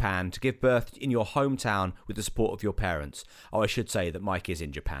practice in Japan to give birth in your hometown with the support of your parents. Oh, I should say that Mike is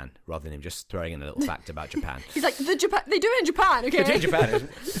in Japan, rather than him just throwing in a little fact about Japan. He's like, they do it in Japan, okay? They do it in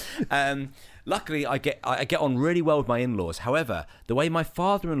Japan. Luckily, I get on really well with my in-laws. However, the way my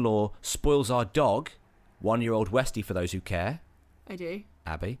father-in-law spoils our dog, 1-year-old Westie for those who care. I do.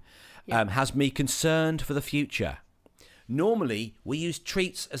 Abby. Has me concerned for the future. Normally, we use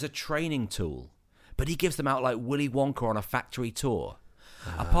treats as a training tool, but he gives them out like Willy Wonka on a factory tour.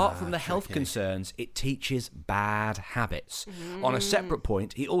 Apart from the health concerns, it teaches bad habits. On a separate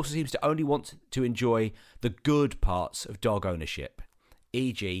point, he also seems to only want to enjoy the good parts of dog ownership,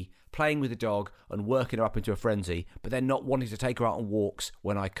 e.g., playing with the dog and working her up into a frenzy, but then not wanting to take her out on walks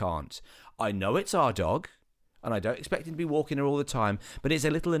when I can't. I know it's our dog, and I don't expect him to be walking her all the time, but it's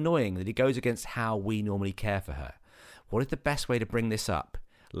a little annoying that he goes against how we normally care for her. What is the best way to bring this up?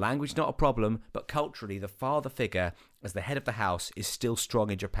 Language not a problem, but culturally the father figure as the head of the house is still strong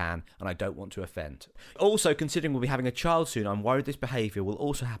in Japan, and I don't want to offend. Also, considering we'll be having a child soon, I'm worried this behaviour will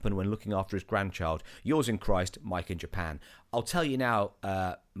also happen when looking after his grandchild. Yours in Christ, Mike in Japan. I'll tell you now,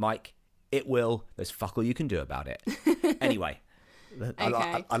 Mike, it will. There's fuck all you can do about it. Anyway,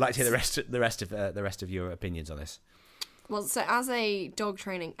 Okay. I'd like to hear the rest of your opinions on this. Well, so as a dog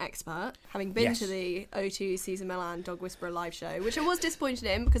training expert, having been to the O2 Cesar Millan Dog Whisperer live show, which I was disappointed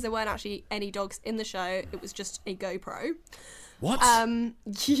in because there weren't actually any dogs in the show, it was just a GoPro. What?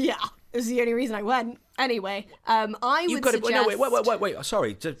 Yeah, it was the only reason I went. Anyway, I would suggest... Wait.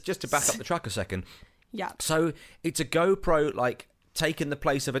 Sorry, just to back up the truck a second. Yeah. So it's a GoPro like taking the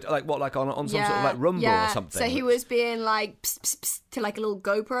place of it, like what, like on some sort of like Rumble or something. So he was being like pss, pss, pss, to like a little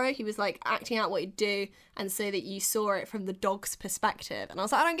GoPro. He was like acting out what he'd do, and so that you saw it from the dog's perspective. And I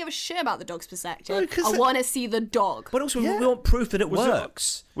was like, I don't give a shit about the dog's perspective. I want to see the dog. But also, we want proof that it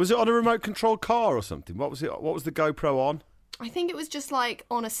works. Was it on a remote control car or something? What was it? What was the GoPro on? I think it was just like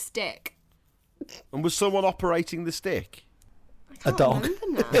on a stick. And was someone operating the stick? A dog.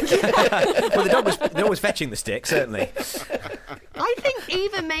 Well, the dog was fetching the stick, certainly. I think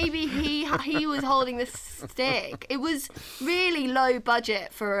even maybe he was holding the stick. It was really low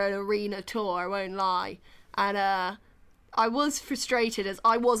budget for an arena tour, I won't lie. And I was frustrated as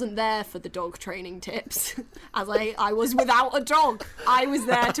I wasn't there for the dog training tips, as I was without a dog. I was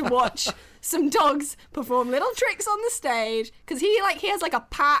there to watch some dogs perform little tricks on the stage, because he has like a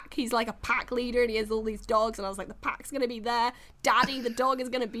pack. He's like a pack leader, and he has all these dogs, and I was like, the pack's gonna be there. Daddy, the dog, is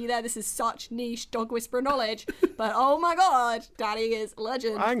gonna be there. This is such niche dog whisperer knowledge, but oh my god, Daddy is a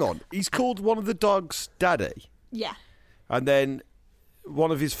legend. Hang on, he's called one of the dogs Daddy. Yeah. And then one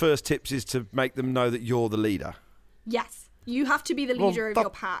of his first tips is to make them know that you're the leader. Yes, you have to be the leader of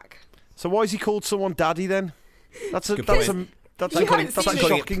your pack. So why is he called someone Daddy then? That's a shocking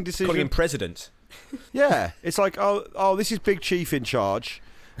decision. Calling him president. Yeah, it's like, oh, this is Big Chief in charge,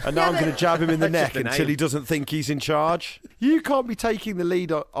 and now I'm going to jab him in the neck until he doesn't think he's in charge. You can't be taking the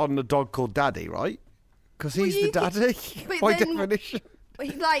lead on a dog called Daddy, right? Because he's the daddy, by definition.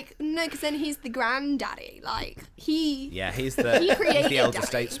 No, because then he's the granddaddy. He's created the elder Daddy.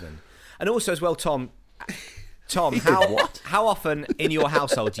 statesman. And also as well, Tom, how often in your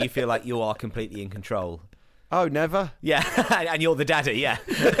household do you feel like you are completely in control? Oh, never? Yeah, and you're the daddy, yeah.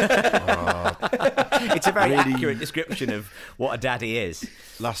 It's a very accurate description of what a daddy is.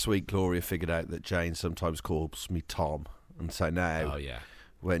 Last week, Gloria figured out that Jane sometimes calls me Tom. And so now,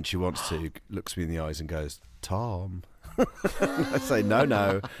 when she wants to, looks me in the eyes and goes, Tom. I say,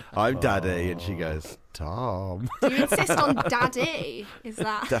 no, I'm Daddy. And she goes, Tom. Do you insist on Daddy? Is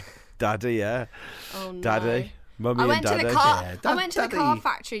that... Daddy, yeah. Oh, no. Daddy. Mummy I went and to Daddy. I went to the car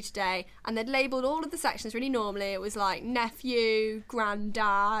factory today, and they'd labelled all of the sections really normally. It was like nephew,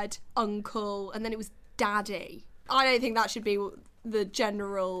 granddad, uncle, and then it was Daddy. I don't think that should be the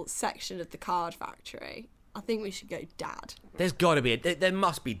general section of the card factory. I think we should go Dad. There's got to be there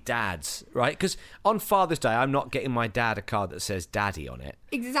must be dads, right? Because on Father's Day, I'm not getting my dad a card that says Daddy on it.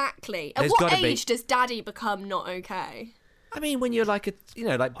 Exactly. There's At what gotta age does Daddy become not okay? I mean, when you're like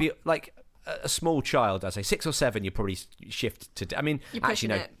a small child, I'd say 6 or 7, you probably shift to. I mean, You're actually,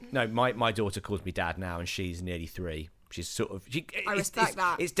 pushing no. it. My daughter calls me Dad now, and she's nearly 3. She's sort of. I respect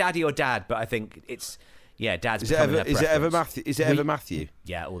that. It's Daddy or Dad, but I think it's Dad's. Is it ever Matthew? Is it ever Matthew?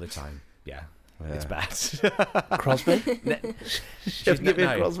 Yeah, all the time. Yeah. It's bad. Crosby?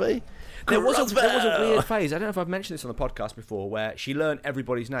 Crosby? There was a weird phase. I don't know if I've mentioned this on the podcast before, where she learned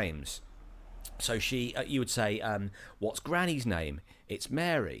everybody's names. So you would say, "What's Granny's name?" It's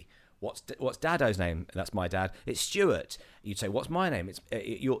Mary. What's Dado's name? That's my dad. It's Stuart. You'd say, "What's my name?" It's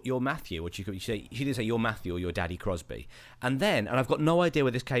you're Matthew. Which you say, she didn't say you're Matthew or you're Daddy Crosby. And I've got no idea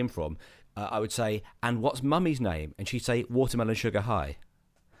where this came from. I would say, "And what's Mummy's name?" And she'd say, "Watermelon Sugar High."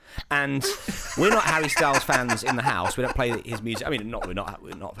 And we're not Harry Styles fans in the house. We don't play his music. I mean, we're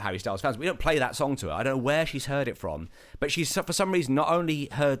not Harry Styles fans. We don't play that song to her. I don't know where she's heard it from, but she's for some reason not only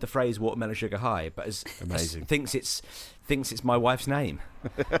heard the phrase "Watermelon Sugar High," but thinks it's my wife's name.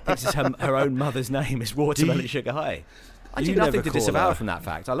 Thinks it's her own mother's name is Watermelon Sugar High. I do nothing to disavow from that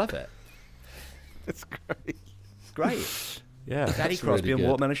fact. I love it. It's great. It's great. Yeah, Daddy Crosby really and good.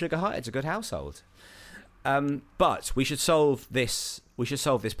 Watermelon Sugar High. It's a good household. But we should solve this. We should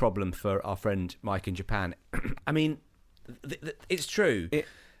solve this problem for our friend Mike in Japan. I mean, it's true.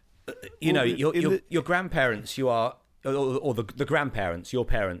 Your grandparents, or the grandparents, your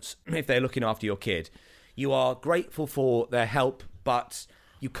parents, if they're looking after your kid, you are grateful for their help, but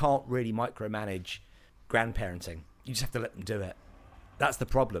you can't really micromanage grandparenting. You just have to let them do it. That's the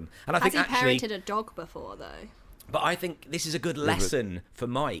problem. And I think Has he parented a dog before, though? But I think this is a good lesson for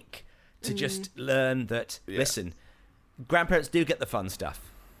Mike to just learn that. Listen, grandparents do get the fun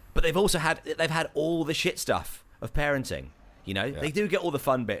stuff, but they've had all the shit stuff of parenting. You know, they do get all the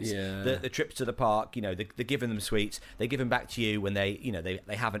fun bits, the trips to the park. You know, they're giving them sweets. They give them back to you when they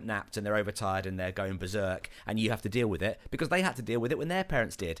haven't napped and they're overtired and they're going berserk, and you have to deal with it because they had to deal with it when their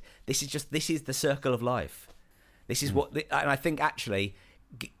parents did. This is the circle of life. This is and I think actually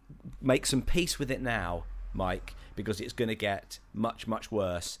make some peace with it now, Mike, because it's going to get much, much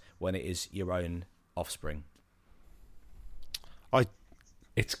worse when it is your own offspring.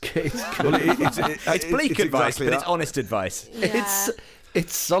 It's bleak advice, but it's honest advice. Yeah.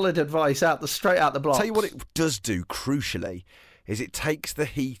 It's solid advice straight out the blocks. Tell you what it does do, crucially, is it takes the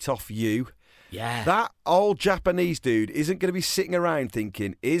heat off you. Yeah. That old Japanese dude isn't going to be sitting around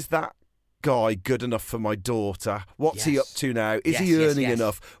thinking, is that guy good enough for my daughter? What's he up to now? Is he earning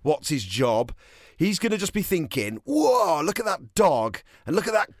enough? What's his job? He's going to just be thinking, whoa, look at that dog and look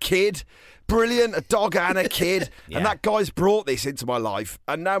at that kid. Brilliant, a dog and a kid. And that guy's brought this into my life.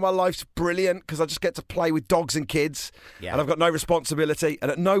 And now my life's brilliant because I just get to play with dogs and kids. Yeah. And I've got no responsibility. And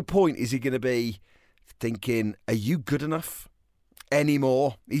at no point is he going to be thinking, are you good enough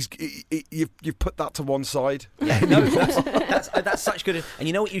anymore? You've put that to one side. Yeah, no, that's such good. And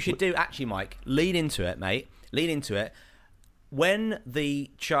you know what you should do, actually, Mike? Lean into it, mate. Lean into it. When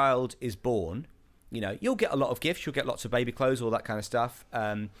the child is born, you'll get a lot of gifts. You'll get lots of baby clothes, all that kind of stuff.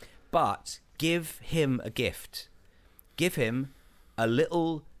 But give him a gift. Give him a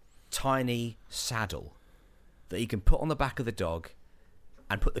little tiny saddle that he can put on the back of the dog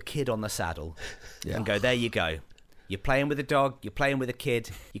and put the kid on the saddle and go, there you go. You're playing with the dog, you're playing with a kid,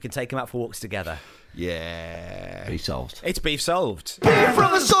 you can take him out for walks together. Yeah. Beef solved. It's beef solved. Beef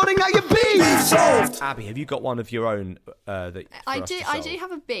from the sorting out your beef. Beef solved. Abby, have you got one of your own I do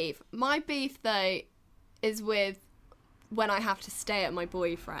have a beef. My beef, though, is with when I have to stay at my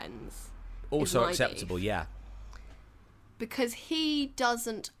boyfriend's. Also acceptable, beef. Yeah. Because he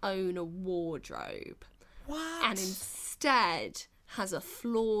doesn't own a wardrobe. What? And instead has a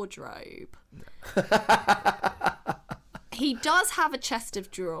floordrobe. He does have a chest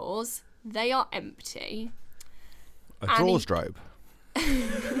of drawers. They are empty. A drawers robe.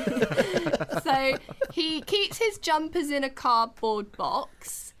 So he keeps his jumpers in a cardboard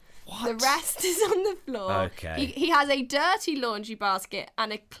box. What? The rest is on the floor. Okay. He has a dirty laundry basket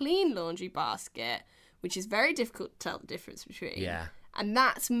and a clean laundry basket, which is very difficult to tell the difference between. Yeah. And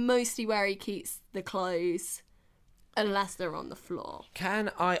that's mostly where he keeps the clothes, unless they're on the floor.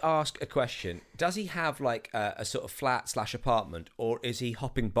 Can I ask a question? Does he have like a sort of flat/apartment, or is he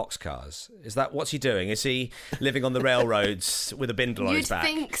hopping boxcars? Is that what's he doing? Is he living on the railroads with a bindle on his back?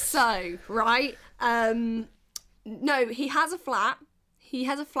 You'd think so, right? No, he has a flat. He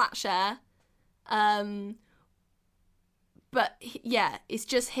has a flat share. But it's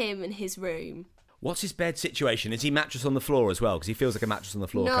just him and his room. What's his bed situation? Is he mattress on the floor as well? Because he feels like a mattress on the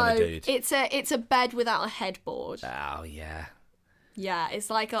floor kind of dude. It's a bed without a headboard. Oh, yeah. Yeah,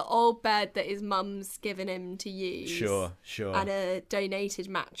 it's like an old bed that his mum's given him to use. Sure. And a donated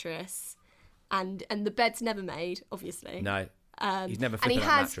mattress. And the bed's never made, obviously. No, he's never flipping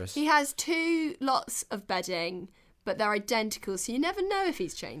that mattress. He has 2 lots of bedding, but they're identical, so you never know if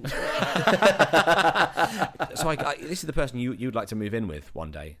he's changed. So this is the person you'd like to move in with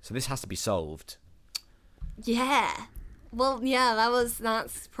one day. So this has to be solved. Yeah. Well, yeah,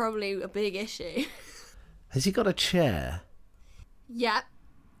 that's probably a big issue. Has he got a chair? Yeah.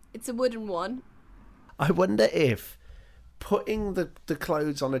 It's a wooden one. I wonder if putting the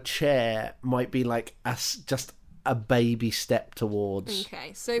clothes on a chair might be like just a baby step towards.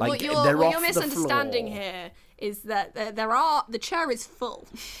 Okay, so like, what you're misunderstanding here is that the chair is full.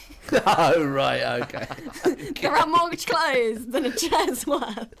 Oh, right, okay. There are more clothes than a chair's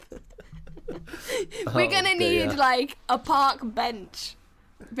worth. We're going to need, like, a park bench.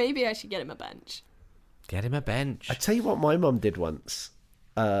 Maybe I should get him a bench. Get him a bench. I tell you what my mum did once,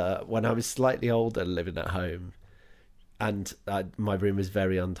 when I was slightly older living at home, and my room was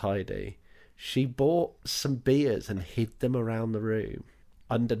very untidy. She bought some beers and hid them around the room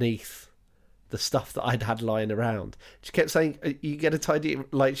underneath the stuff that I'd had lying around. She kept saying, you get a tidy...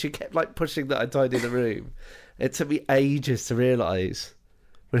 Like, she kept, like, pushing that I'd tidy the room. It took me ages to realise.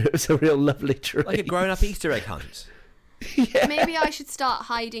 But it was a real lovely treat. Like a grown-up Easter egg hunt. Yeah. Maybe I should start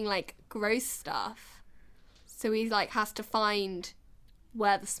hiding, like, gross stuff. So he, like, has to find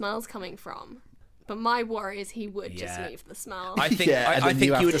where the smell's coming from. But my worry is he would just leave the smell. I think I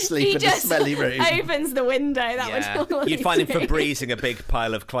think you would sleep in the smelly room. He just opens the window. That would You'd find him Febrezing a big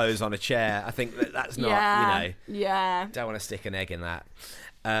pile of clothes on a chair. I think that's not, Yeah. Don't want to stick an egg in that.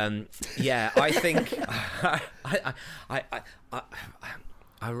 I think...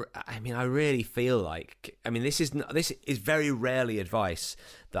 I mean, I really feel like... I mean, this is very rarely advice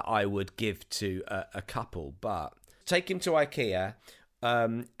that I would give to a couple, but take him to IKEA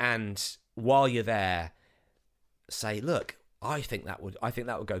and... while you're there, say, look, I think that would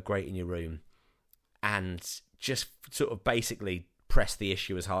go great in your room, and just sort of basically press the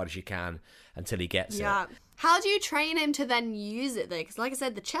issue as hard as you can until he gets it. Yeah. How do you train him to then use it though? Because like I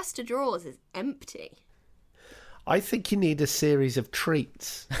said, the chest of drawers is empty. I think you need a series of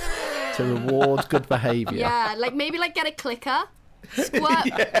treats to reward good behaviour. Yeah, like maybe like get a clicker, squirt.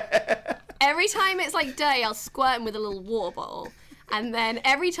 Every time it's like day, I'll squirt him with a little water bottle. And then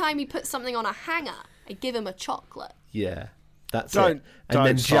every time he puts something on a hanger, I give him a chocolate. Yeah. That's Don't- it. And then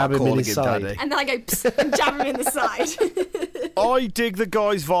don't start jab him in calling his him side. daddy. And then I go psst, and jab him in the side. I dig the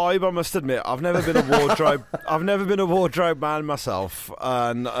guy's vibe. I must admit, I've never been a wardrobe man myself,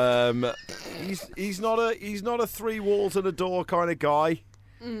 and he's not a three walls and a door kind of guy.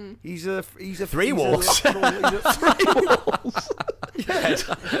 He's a Three walls? Three on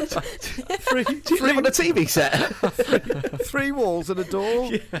a TV set. Three walls and a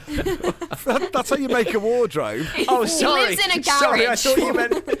door. That's how you make a wardrobe. Oh, He sorry. lives in a Sorry, I garage. thought you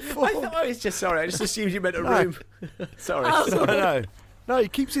meant. I was just sorry. I just assumed you meant a room. Sorry. No, he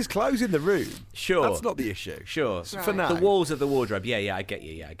keeps his clothes in the room. Sure. That's not the issue. Sure. For now. The walls of the wardrobe. Yeah, I get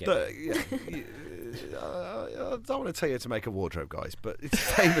you. Yeah, I get you. I don't want to tell you to make a wardrobe, guys, but it's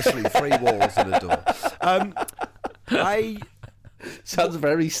famously three walls and a door. Sounds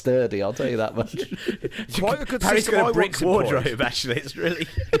very sturdy, I'll tell you that much. Quite a good Harry's system. got I a brick once employed. wardrobe, actually. It's really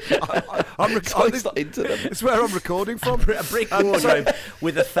I'm It's not into them. It's where I'm recording from. a brick wardrobe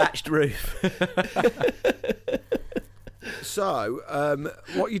with a thatched roof. So,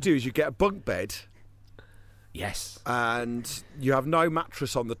 what you do is you get a bunk bed, Yes. and you have no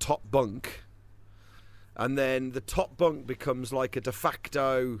mattress on the top bunk, and then the top bunk becomes like a de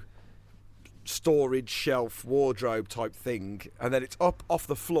facto storage shelf wardrobe type thing, and then it's up off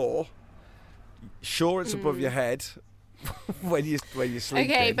the floor. Sure, it's above your head when you sleep.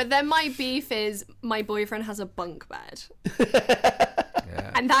 Okay, but then my beef is my boyfriend has a bunk bed.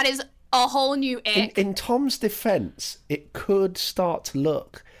 And that is a whole new ick. In Tom's defence, it could start to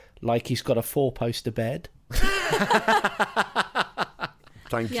look like he's got a four-poster bed.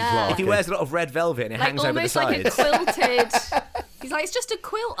 Thank you, Yeah. Clark. If he wears a lot of red velvet and it Like hangs over the almost like a sides. quilted. He's like, it's just a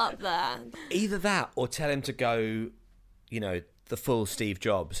quilt up there. Either that or tell him to go, the full Steve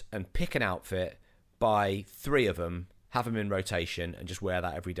Jobs and pick an outfit, buy 3 of them, have them in rotation and just wear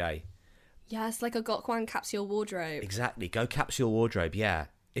that every day. Yeah, it's like a Gokwan capsule wardrobe. Exactly. Go capsule wardrobe, yeah.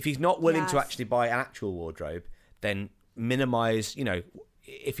 If he's not willing to Yes. actually buy an actual wardrobe, then minimise,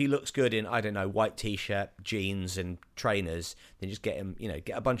 if he looks good in, I don't know, white T-shirt, jeans and trainers, then just get him,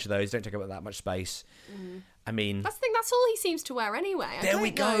 get a bunch of those. Don't take up that much space. I mean... That's the thing, that's all he seems to wear anyway. There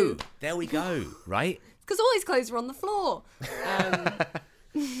we go, right? Because all his clothes are on the floor.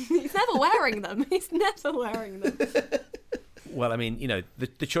 He's never wearing them. Well, I mean,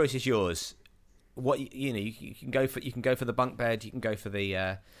 the choice is yours. What you can go for the bunk bed. You can go for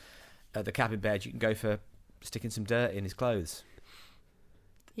the cabin bed. You can go for sticking some dirt in his clothes.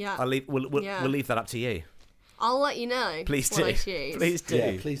 Yeah. We'll leave that up to you. I'll let you know. Please what do. I choose. Please do.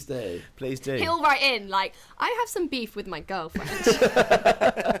 Yeah, please do. Please do. He'll write in like, I have some beef with my girlfriend.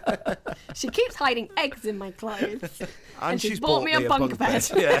 She keeps hiding eggs in my clothes. And she's bought me a bunk bed.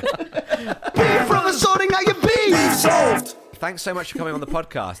 Yeah. Beef from sorting out your beef. Solved. Thanks so much for coming on the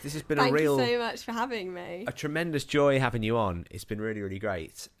podcast. This has been Thank a real, you so much for having me. a tremendous joy having you on. It's been really, really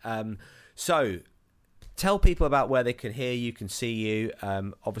great. So, tell people about where they can hear you, can see you.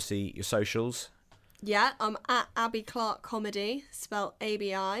 Obviously, your socials. Yeah, I'm at Abby Clark Comedy, spelled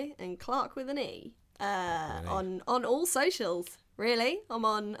ABI, and Clark with an E. On all socials, really. I'm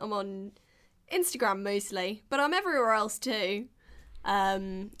on Instagram mostly, but I'm everywhere else too.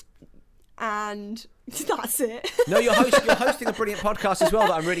 And that's it. No, you're hosting a brilliant podcast as well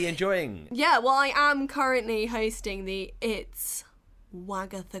that I'm really enjoying. Yeah, well, I am currently hosting the It's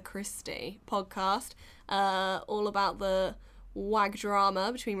Wagatha Christie podcast, all about the wag drama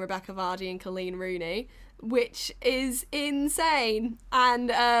between Rebecca Vardy and Colleen Rooney, which is insane. And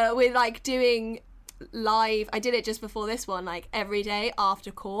we're like doing live, I did it just before this one, like every day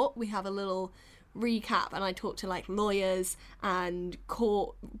after court we have a little recap, and I talk to like lawyers and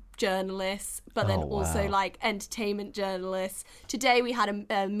court journalists, but then also like entertainment journalists. Today we had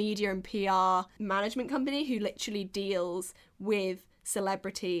a media and PR management company who literally deals with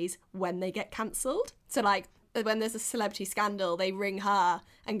celebrities when they get cancelled. So like when there's a celebrity scandal, they ring her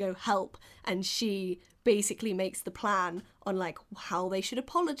and go help, and she basically makes the plan on like how they should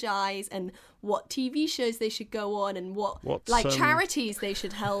apologise and what TV shows they should go on and what charities they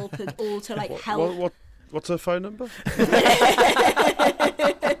should help and all to like help. What's her phone number?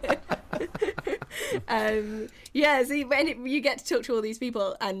 Yeah, so you get to talk to all these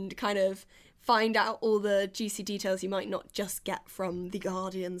people and kind of find out all the juicy details you might not just get from the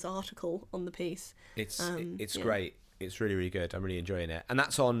Guardian's article on the piece. It's great. It's really, really good. I'm really enjoying it. And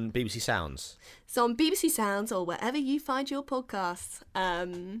that's on BBC Sounds. So on BBC Sounds or wherever you find your podcasts.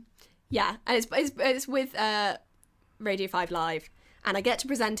 Yeah, and it's with Radio 5 Live. And I get to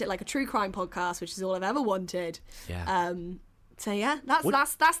present it like a true crime podcast, which is all I've ever wanted. Yeah. So yeah,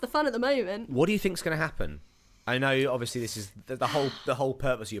 that's the fun at the moment. What do you think's going to happen? I know, obviously, this is the whole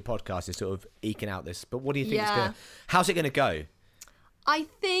purpose of your podcast is sort of eking out this. But what do you think how's it going to go? I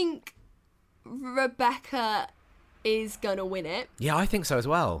think Rebecca is going to win it. Yeah, I think so as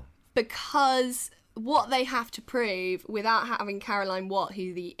well. Because what they have to prove, without having Caroline Watt,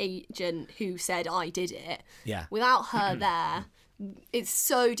 who's the agent who said I did it, without her there, it's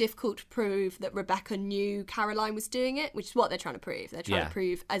so difficult to prove that Rebecca knew Caroline was doing it, which is what they're trying to prove. They're trying to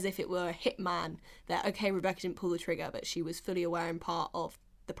prove as if it were a hitman that, okay, Rebecca didn't pull the trigger, but she was fully aware and part of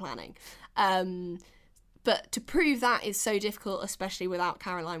the planning. But to prove that is so difficult, especially without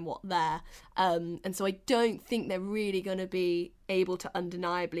Caroline Watt there. And so I don't think they're really going to be able to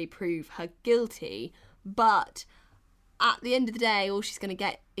undeniably prove her guilty. But at the end of the day, all she's going to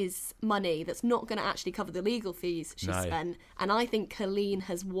get is money that's not going to actually cover the legal fees she's spent. And I think Colleen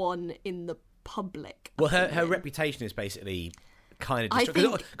has won in the public. Well, her reputation is basically kind of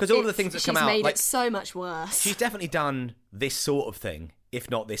destroyed. Because all of the things that come out... She's made it so much worse. She's definitely done this sort of thing, if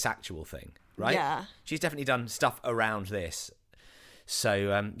not this actual thing, right? Yeah. She's definitely done stuff around this.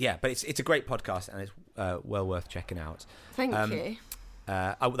 So, but it's a great podcast and it's well worth checking out. Thank you.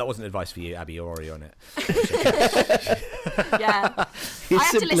 That wasn't advice for you, Abby. You're already on it. I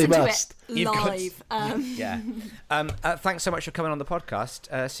have to listen to it live. Thanks so much for coming on the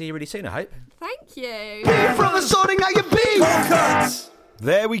podcast. See you really soon, I hope. Thank you. Beef from the sorting out your beef.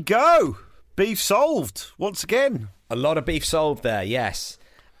 There we go. Beef solved once again. A lot of beef solved there, yes.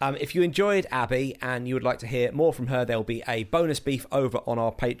 If you enjoyed Abby and you would like to hear more from her, there'll be a bonus beef over on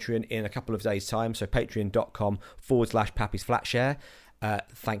our Patreon in a couple of days' time. So patreon.com/Pappy's Flatshare.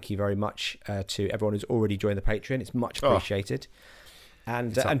 Thank you very much to everyone who's already joined the Patreon. It's much appreciated.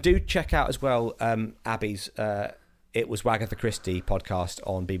 And do check out as well Abby's It Was Wagatha Christie podcast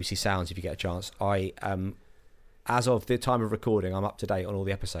on BBC Sounds if you get a chance. I as of the time of recording, I'm up to date on all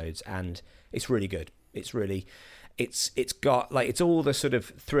the episodes and it's really good. It's got like it's all the sort of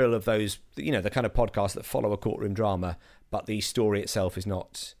thrill of those, you know, the kind of podcasts that follow a courtroom drama, but the story itself is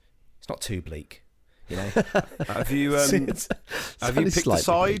not too bleak. You know, have you picked a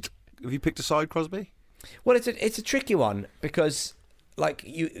side? Have you picked a side, Crosby? Well, it's a tricky one because, like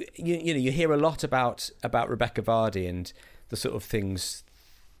you hear a lot about Rebecca Vardy and the sort of things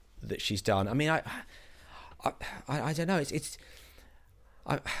that she's done. I mean, I don't know.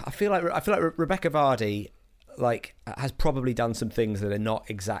 I feel like Rebecca Vardy has probably done some things that are not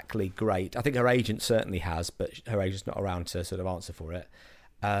exactly great. I think her agent certainly has, but her agent's not around to sort of answer for it.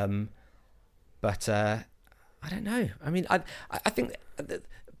 But I don't know. I mean, I think that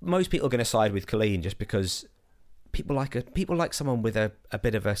most people are going to side with Colleen just because people like someone with a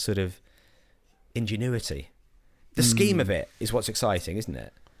bit of a sort of ingenuity. The scheme of it is what's exciting, isn't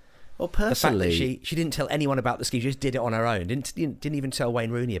it? Well, personally, the fact that she didn't tell anyone about the scheme, she just did it on her own. Didn't even tell Wayne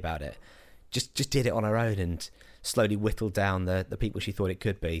Rooney about it. Just did it on her own and slowly whittled down the people she thought it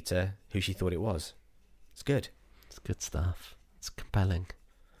could be to who she thought it was. It's good. It's good stuff. It's compelling.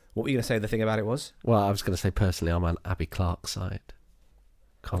 What were you going to say the thing about it was? Well, I was going to say personally, I'm on Abby Clark's side.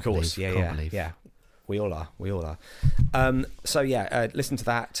 Of course, yeah. We all are. Listen to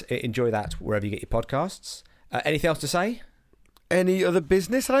that. Enjoy that wherever you get your podcasts. Anything else to say? Any other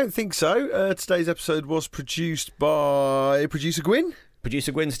business? I don't think so. Today's episode was produced by producer Gwyn.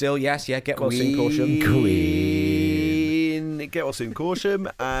 Producer Gwyn still, yes, yeah. Get well soon, Corsham. Gwyn. Get well soon, Corsham.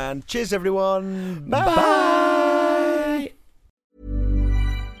 And cheers, everyone. Bye.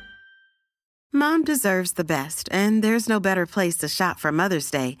 Mom deserves the best, and there's no better place to shop for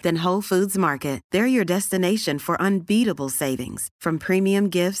Mother's Day than Whole Foods Market. They're your destination for unbeatable savings, from premium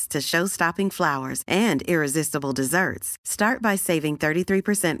gifts to show-stopping flowers and irresistible desserts. Start by saving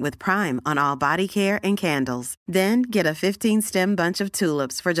 33% with Prime on all body care and candles. Then get a 15-stem bunch of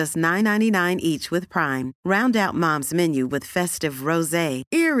tulips for just $9.99 each with Prime. Round out Mom's menu with festive rosé,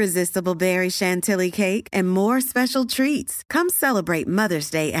 irresistible berry chantilly cake, and more special treats. Come celebrate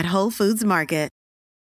Mother's Day at Whole Foods Market.